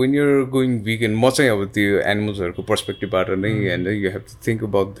when you're going vegan म चाहिँ अब त्यो एनिमल्सहरूको पर्सपेक्टिभबाट नै and you have to think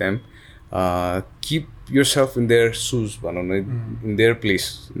about them keep yourself in their shoes भनौँ न in their place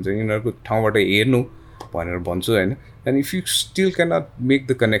हुन्छ यिनीहरूको ठाउँबाट हेर्नु भनेर भन्छु होइन and if you still cannot make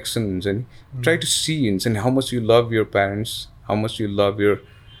the connection हुन्छ नि try to see हुन्छ नि how much you love your parents how much you love your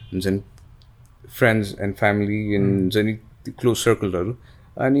हुन्छ नि friends and family and हुन्छ नि close circle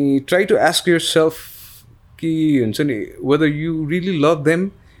and try to ask yourself ki whether you really love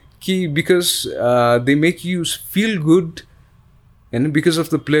them ki because they make you feel good and because of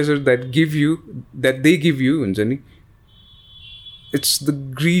the pleasure that they give you it's the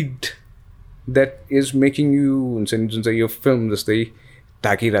greed that is making you your film jastै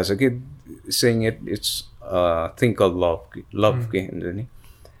ढाकिरहेछ के saying it's a thing called love के हुन्छ नि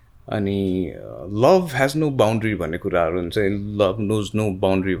अनि love has no boundary भन्ने कुराहरू हुन्छ love knows no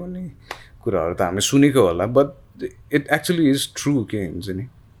boundary भन्ने कुराहरू त हामीले सुनेको होला but it actually is true के हुन्छ नि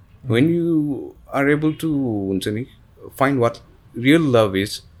when you are able to हुन्छ नि find what real love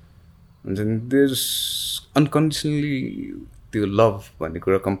is हुन्छ नि देयर इज अनकन्डिसनली त्यो लभ भन्ने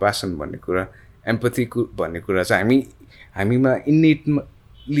कुरा कम्प्यासन भन्ने कुरा एम्पथी भन्ने कुरा चाहिँ हामीमा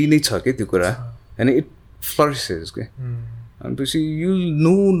इन्नेटली नै छ क्या त्यो कुरा होइन इट फ्लरिसेस के अनि पछि यु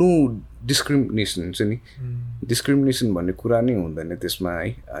नो डिस्क्रिमिनेसन हुन्छ नि डिस्क्रिमिनेसन भन्ने कुरा नै हुँदैन त्यसमा है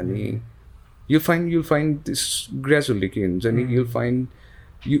अनि यु फाइन्ड दिस ग्रेजुअली के हुन्छ नि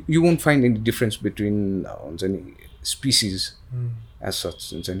you won't find any difference between हुन्छ नि स्पिसिज एज सच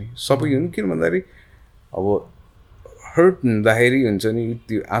हुन्छ नि सबै किन भन्दाखेरि अब हर्ट हुँदाखेरि हुन्छ नि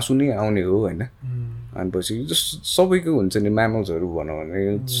त्यो आँसु नै आउने हो होइन अनि पछि जस्ट सबैको हुन्छ नि म्यामल्सहरू भनौँ भने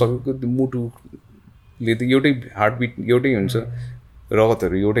सबैको त्यो मुटुले त एउटै हार्टबिट एउटै हुन्छ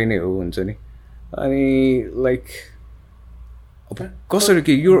रगतहरू एउटै नै हो हुन्छ नि अनि लाइक अब कसरी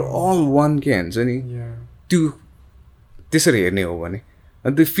के युर अल वान के हुन्छ नि त्यो त्यसरी हेर्ने हो भने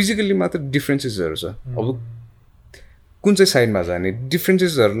अनि त्यो फिजिकल्ली मात्र डिफ्रेन्सेसहरू छ अब कुन चाहिँ साइडमा जाने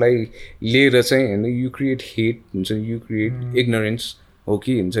डिफ्रेन्सेसहरूलाई लिएर चाहिँ होइन यु क्रिएट हेट हुन्छ नि यु क्रिएट इग्नोरेन्स हो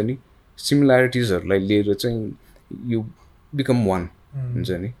कि हुन्छ नि सिमिल्यारिटिजहरूलाई लिएर चाहिँ यु बिकम वान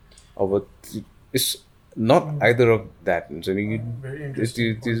हुन्छ नि अब it's not either of that हुन्छ नि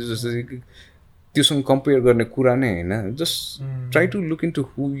त्योसँग कम्पेयर गर्ने कुरा नै होइन just try to look in to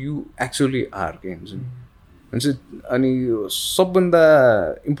who you actually are के हुन्छ अनि सबभन्दा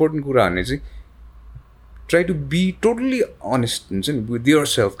इम्पोर्टेन्ट कुरा भने चाहिँ try to be totally honest हुन्छ नि विथ युर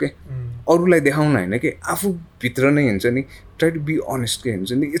सेल्फ के अरूलाई देखाउन होइन कि आफूभित्र नै हुन्छ नि ट्राई टु बी अनेस्ट के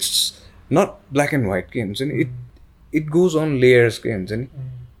हुन्छ नि it's not black and white के हुन्छ नि इट गोज अन लेयर्स के हुन्छ नि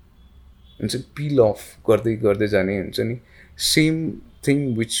हुन्छ पिल अफ गर्दै गर्दै जाने हुन्छ नि same thing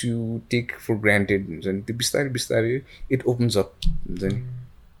which you take for granted हुन्छ नि त्यो बिस्तारै बिस्तारै इट ओपन्स अप हुन्छ नि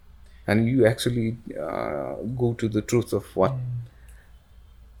and you actually go to the truth of what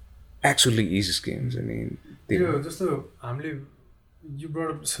actually is games. I mean, just you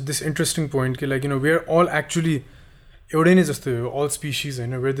brought up this interesting point कि like you know we are all actually एउटै नै जस्तो all species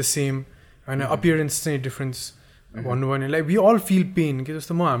होइन we're the same and appearance चाहिँ difference भन्नु भने like we all feel pain कि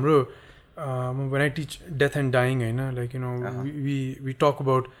जस्तो म हाम्रो when I teach death and dying होइन like you know we talk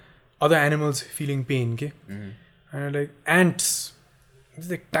about other animals feeling pain के and like ants it's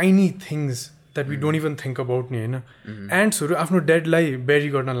like tiny things that we don't even think about नि होइन एन्ट्सहरू आफ्नो डेडलाई बेरी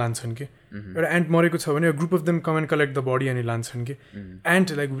गर्न लान्छन् कि एउटा एन्ट मरेको छ भने group of them come and collect the body अनि लान्छन् कि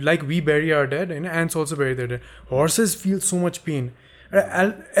ant like we bury our dead होइन ants also bury their dead horses feel so much pain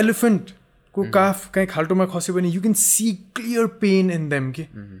एउटा एलिफेन्टको काफ कहीँ खाल्टोमा खस्यो भने you can see clear pain in them कि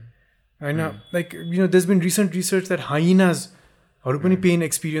होइन like you know there been recent research that हाइनाजहरू पनि पेन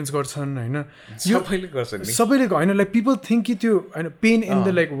एक्सपिरियन्स गर्छन् होइन सबैले होइन लाइक पिपल थिङ्क कि त्यो होइन pain in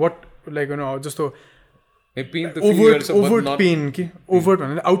the like what like होइन जस्तो ओभर्ट पेन के ओभर्ट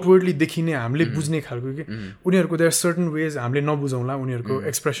भनेर आउटवर्डली देखिने हामीले बुझ्ने खालको के उनीहरूको देयर सर्टन वेज हामीले नबुझौँला उनीहरूको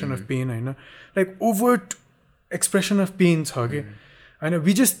एक्सप्रेसन अफ पेन होइन like overt expression of pain छ कि होइन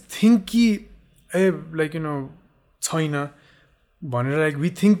वी जस्ट थिङ्क कि ए लाइक यु नो छैन भनेर लाइक वी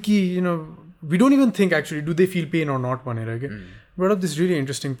थिङ्क कि you know we don't even think actually do they feel pain or not भनेर के but of this really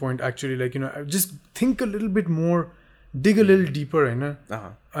interesting point actually like you know just think a little bit more dig a little deeper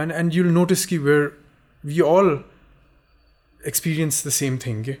and you'll notice ki where we all experience the same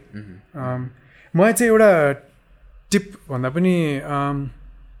thing ke मलाई चाहिँ एउटा tip भन्दा पनि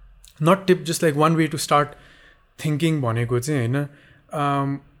not tip just like one way to start thinking भनेको चाहिँ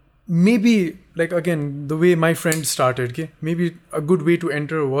हैन maybe like again the way my friend started ke maybe a good way to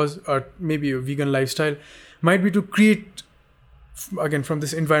enter was maybe a vegan lifestyle might be to create again from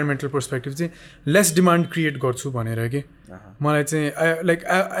this environmental perspective चाहिँ less demand create गर्छु भनेर के मलाई चाहिँ like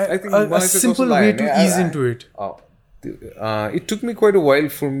a simple way to ease into it. It took me quite a while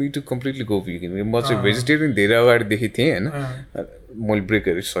for me to completely go vegan. म चाहिँ vegetarian धेरै अगाडिदेखि थिएँ हैन मैले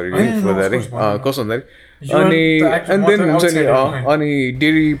ब्रेकहरू सरी for that कस्तो भन्दाखेरि अनि and then हुन्छ नि अनि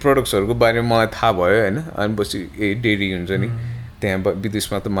डेरी प्रोडक्ट्सहरूको बारेमा मलाई थाहा भयो हैन अनि पछि ए डेरी हुन्छ नि त्यहाँ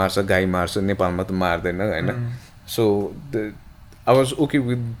विदेशमा त मार्छ गाई मार्छ नेपालमा त मार्दैन हैन so I was okay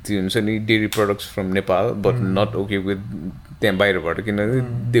with the dairy products from Nepal, but not okay with them बाहिरबाट किन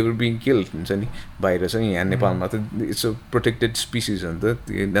they were being killed बाहिर चाहिँ यहाँ नेपालमा त it's a protected species हो नि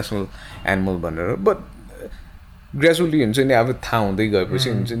त national animal भनेर but gradually हुन्छ नि अब थाहा हुँदै गएपछि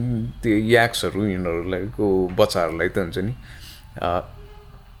हुन्छ नि त्यो याक्सहरू यिनीहरुलाईको बच्चाहरुलाई त हुन्छ नि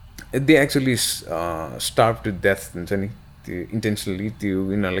they actually starved to death हुन्छ नि त्यो इन्टेन्सनली त्यो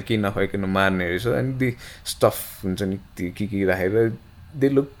यिनीहरूलाई केही नखुवाइकन मार्ने रहेछ अनि त्यो स्टफ हुन्छ नि त्यो के राखेर दे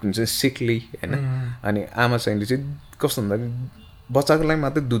लुक हुन्छ सिकली होइन अनि आमा चाहिँले चाहिँ कस्तो भन्दाखेरि बच्चाको लागि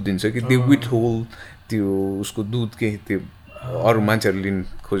मात्रै दुध दिन्छ कि दे विथ होल त्यो उसको दुध के त्यो अरू मान्छेहरू लिन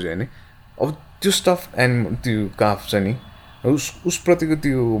खोज्यो भने अब त्यो स्टफ एन्ड त्यो काफ छ नि उसप्रतिको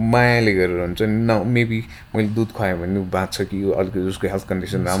त्यो मायाले गरेर हुन्छ नि न मेबी मैले दुध खुवाएँ भने बाँच्छ कि अलिकति उसको हेल्थ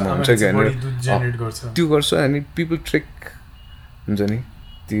कन्डिसन राम्रो हुन्छ कि भनेर त्यो गर्छ अनि पिपल ट्रेक हुन्छ नि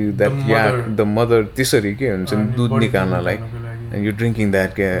त्यो द्याट याक द मदर त्यसरी के हुन्छ नि दुध निकाल्नलाई एन्ड यु ड्रिङ्किङ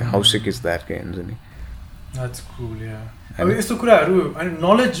द्याट के हाउ सिक इज द्याट के हुन्छ नि अब यस्तो कुराहरू अनि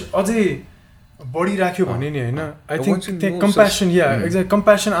नलेज अझै बढिराख्यो भने नि होइन आई थिङ्क कम्प्यासन या एक्ज्याक्ट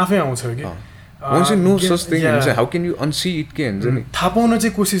कम्प्यासन आफै आउँछ कि once you know such things how can you unsee it के हुन्छ नि थाहा पाउन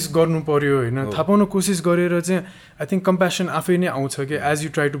चाहिँ कोसिस गर्नु पर्यो होइन थाहा पाउन कोसिस गरेर चाहिँ आई थिङ्क कम्प्यासन आफै नै आउँछ कि as you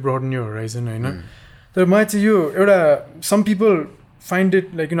try to broaden your horizon होइन तर मलाई चाहिँ यो एउटा some people find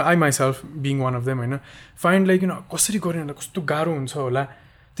it like you know I myself being one of them होइन फाइन्ड लाइक यु नो कसरी गर्ने भन्दा कस्तो गाह्रो हुन्छ होला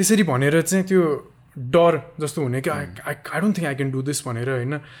त्यसरी भनेर चाहिँ त्यो डर जस्तो हुने कि I don't think I can do this भनेर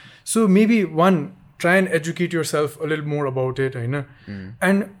होइन so maybe one try and educate yourself a little more about it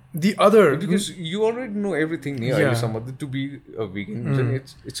and the other because you already know everything to be a vegan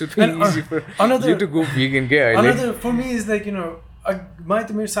it's really easy for you to go vegan another for me is like you know my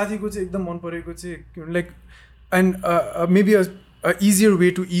sathi ko chai ekdam man pareko chai like and maybe a easier way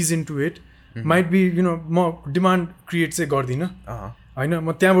to ease into it might be you know म demand create चाहिँ गर्दिन हैन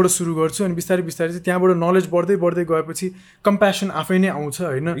म त्यहाँबाट सुरु गर्छु अनि बिस्तारै बिस्तारै चाहिँ त्यहाँबाट नलेज बढ्दै बढ्दै गएपछि कम्प्यासन आफै नै आउँछ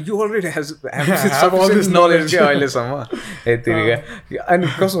हैन you already have all this knowledge के अहिलेसम्म यतिका अनि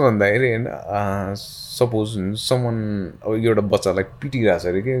कस्तो भन्दाखेरि हैन सपोज समवन अब एउटा बच्चालाई पिटिरहेछ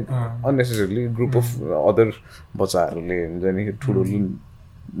अरे के अननेसेसरीली ग्रुप अफ अदर बच्चाहरूले हुन्छ नि ठुलो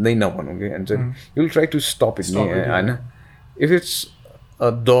नै नभनौँ कि हुन्छ नि you will try to stop it नि हैन इफ इट्स अ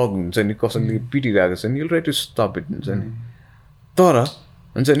डग हुन्छ नि कसैले पिटिरहेको छ नि you will try to stop it हुन्छ नि तर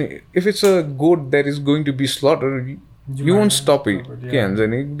हुन्छ नि if it's a goat that is going to be slaughter you won't stop it के हुन्छ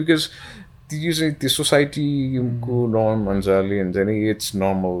नि बिकज त्यो चाहिँ त्यो सोसाइटीको नर्म अनुसारले हुन्छ नि इट्स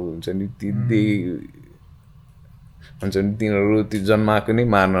नर्मल हुन्छ नि दे हुन्छ नि तिनीहरू त्यो जन्माएको नै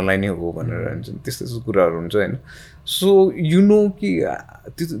मार्नलाई नै हो भनेर हुन्छ नि त्यस्तो त्यस्तो कुराहरू हुन्छ होइन सो यु नो कि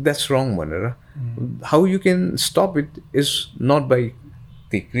त्यो द्याट्स रङ भनेर how you can stop it is not by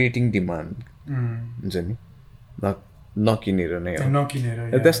the creating demand हुन्छ नि नकिनेर नै नकिनेर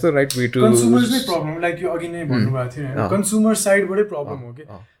that's the right way to consumers नै प्रब्लम लाइक यो अघि नै भन्नुभएको थियो हैन कन्ज्युमर साइडबाटै प्रब्लम हो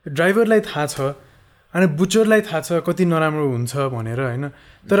कि ड्राइभरलाई थाहा छ अनि बुचरलाई थाहा छ कति नराम्रो हुन्छ भनेर हैन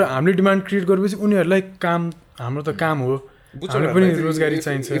तर हामीले डिमान्ड क्रिएट गरेपछि उनीहरूलाई काम हाम्रो त काम हो हामीले पनि रोजगारी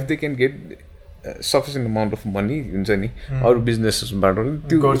चाहिन्छ if they can get sufficient amount of money हुन्छ नि अरू बिजनेसबाट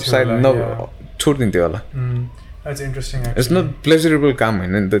त्यो सायद छोडिदिन्थ्यो होला that's interesting it's not pleasurable काम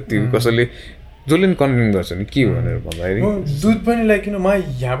होइन नि त त्यो कसैले जसले पनि कन्ज्युम गर्छ नि के भनेर भन्दाखेरि दुध पनि लाइक किन म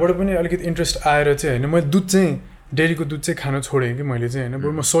यहाँबाट पनि अलिकति इन्ट्रेस्ट आएर चाहिँ होइन मैले दुध चाहिँ डेरीको दुध चाहिँ खान छोडेँ कि मैले चाहिँ होइन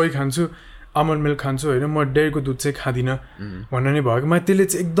बरु म सोही खान्छु आमन्ड मिल्क खान्छु होइन म डेयरीको दुध चाहिँ खाँदिनँ भन्ने नै भयो कि मलाई त्यसले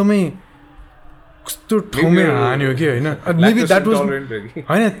चाहिँ एकदमै कस्तो ठाउँमै हान्यो कि होइन मेबी द्याट वाज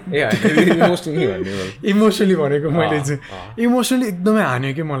होइन इमोसनली भनेको मैले चाहिँ इमोसनली एकदमै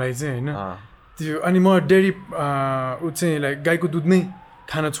हान्यो कि मलाई चाहिँ होइन त्यो अनि म डेयरी ऊ चाहिँ लाइक गाईको दुध नै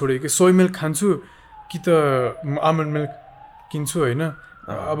खान छोडेँ कि सोय मिल्क खान्छु कि त आमन्ड मिल्क किन्छु होइन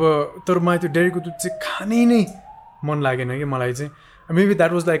अब तर मलाई त्यो डेयरीको दुध चाहिँ खानै नै मन लागेन कि मलाई चाहिँ maybe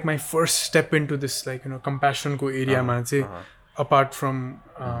that was like my first step into this like कम्प्यासनको एरियामा चाहिँ apart from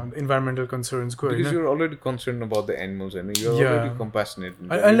environmental concerns because you're already concerned about the animals and you're already compassionate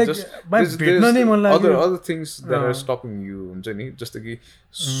I like there's other things that are stopping you huncha ni jasto ki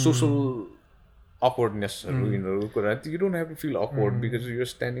social awkwardness you don't have to feel awkward because you're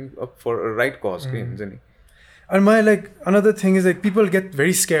standing up for a right cause huncha ni and my like another thing is like people get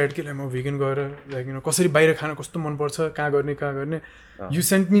very scared कि म vegan गएर like कसरी बाहिर खान कस्तो मन पर्छ कहाँ गर्ने you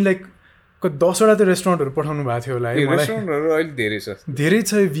sent me like 10वटा त रेस्टुरेन्टहरू पठाउनु भएको थियो होला है रेस्टुरेन्टहरू अहिले धेरै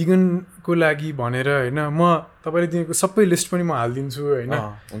छ भिगनको लागि भनेर होइन म तपाईँले दिएको सबै लिस्ट पनि म हालिदिन्छु होइन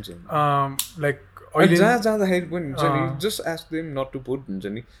लाइक अहिले जहाँ जाँदाखेरि पनि हुन्छ नि just ask them not to put हुन्छ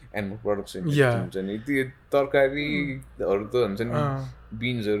नि एनिमल प्रडक्ट्स हुन्छ नि त्यो तरकारीहरू त हुन्छ नि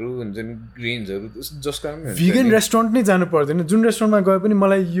बिन्सहरू हुन्छ नि ग्रेन्सहरू जसका पनि भिगन रेस्टुरेन्ट नै जानु पर्दैन जुन रेस्टुरेन्टमा गए पनि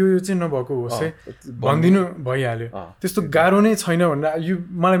मलाई यो चाहिँ नभएको होस् है भनिदिनु भइहाल्यो त्यस्तो गाह्रो नै छैन भनेर यो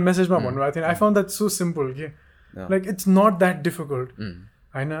मलाई मेसेजमा भन्नुभएको थियो I found that so simple कि like it's not that difficult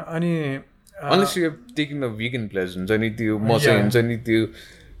होइन अनि unless you have taken a vegan place हुन्छ नि त्यो म चाहिँ हुन्छ नि त्यो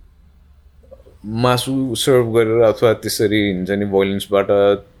मासु सर्भ गरेर अथवा त्यसरी हुन्छ नि भोइलेन्सबाट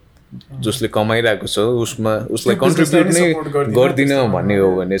जसले कमाइरहेको छ उसलाई कन्ट्रिब्युट नै गर्दिन भन्ने हो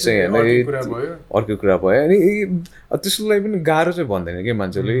भने चाहिँ होइन अर्को कुरा भयो अनि त्यसको लागि पनि गाह्रो चाहिँ भन्दैन कि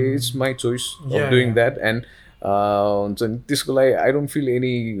मान्छेले it's my choice of doing that and हुन्छ नि त्यसको लागि आई डोन्ट फिल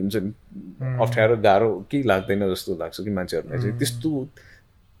एनी हुन्छ नि अप्ठ्यारो गाह्रो केही लाग्दैन जस्तो लाग्छ कि मान्छेहरूलाई चाहिँ त्यस्तो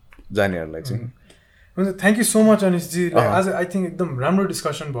जानेहरूलाई चाहिँ हुन्छ थ्याङ्क यू सो मच अनिशजी आज आई थिङ्क एकदम राम्रो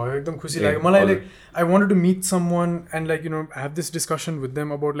डिस्कसन भयो एकदम खुसी लाग्यो मलाई like I wanted to meet someone and like have this discussion with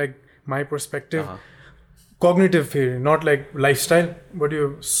them about like my perspective cognitive फेरि नट लाइक लाइफस्टाइल बट यो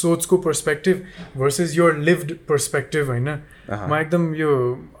सोचको perspective versus your lived perspective होइन म एकदम यो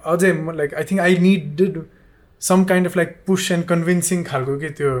अझै like I think I needed some kind of like push and convincing खालको के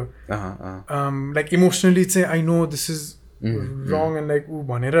त्यो लाइक इमोसनली चाहिँ I know this is wrong and like ऊ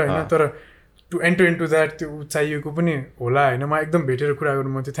भनेर होइन तर टु एन्टर इन्टु द्याट त्यो चाहिएको पनि होला होइन म एकदम भेटेर कुरा गर्नु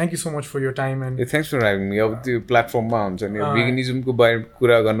मन थियो thank you so much for your time and thanks for having me अब त्यो प्लेटफर्ममा हुन्छ नि भेगनिजमको बारे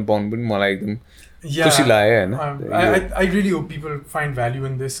कुरा गर्नु पाउनु पनि मलाई एकदम खुसी लाग्यो होइन I really hope people find value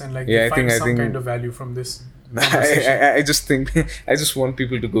in this and like find some kind of value from this I just think I just want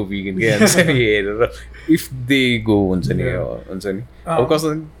people to go vegan if they go हुन्छ नि अब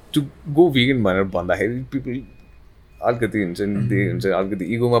कस्तो to go vegan भनेर भन्दाखेरि people अलिकति हुन्छ नि त्यही हुन्छ अलिकति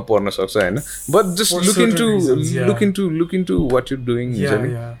इगोमा पर्न सक्छ होइन but just look into what you doing हुन्छ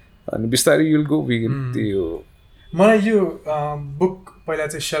नि अनि बिस्तारै युल गो भेगन त्यही हो मलाई यो बुक पहिला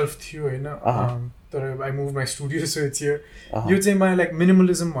चाहिँ सेल्फ थियो होइन तर I move my studio so it's here यो चाहिँ मलाई लाइक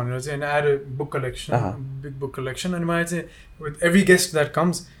मिनिमलिजम भनेर चाहिँ होइन आएर book collection big book collection अनि मलाई चाहिँ with every guest that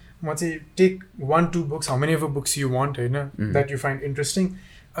comes म चाहिँ take 1-2 books how many ever books you want होइन द्याट यु फाइन्ड इन्ट्रेस्टिङ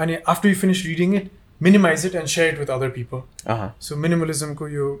अनि after you finish reading it minimize it and share it with other people. So minimalism को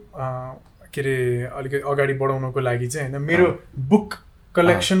यो के अरे अलिकति अगाडि बढाउनको लागि चाहिँ होइन मेरो बुक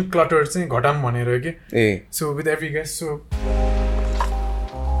कलेक्सन क्लटर चाहिँ घटाम भनेर के so with every guest so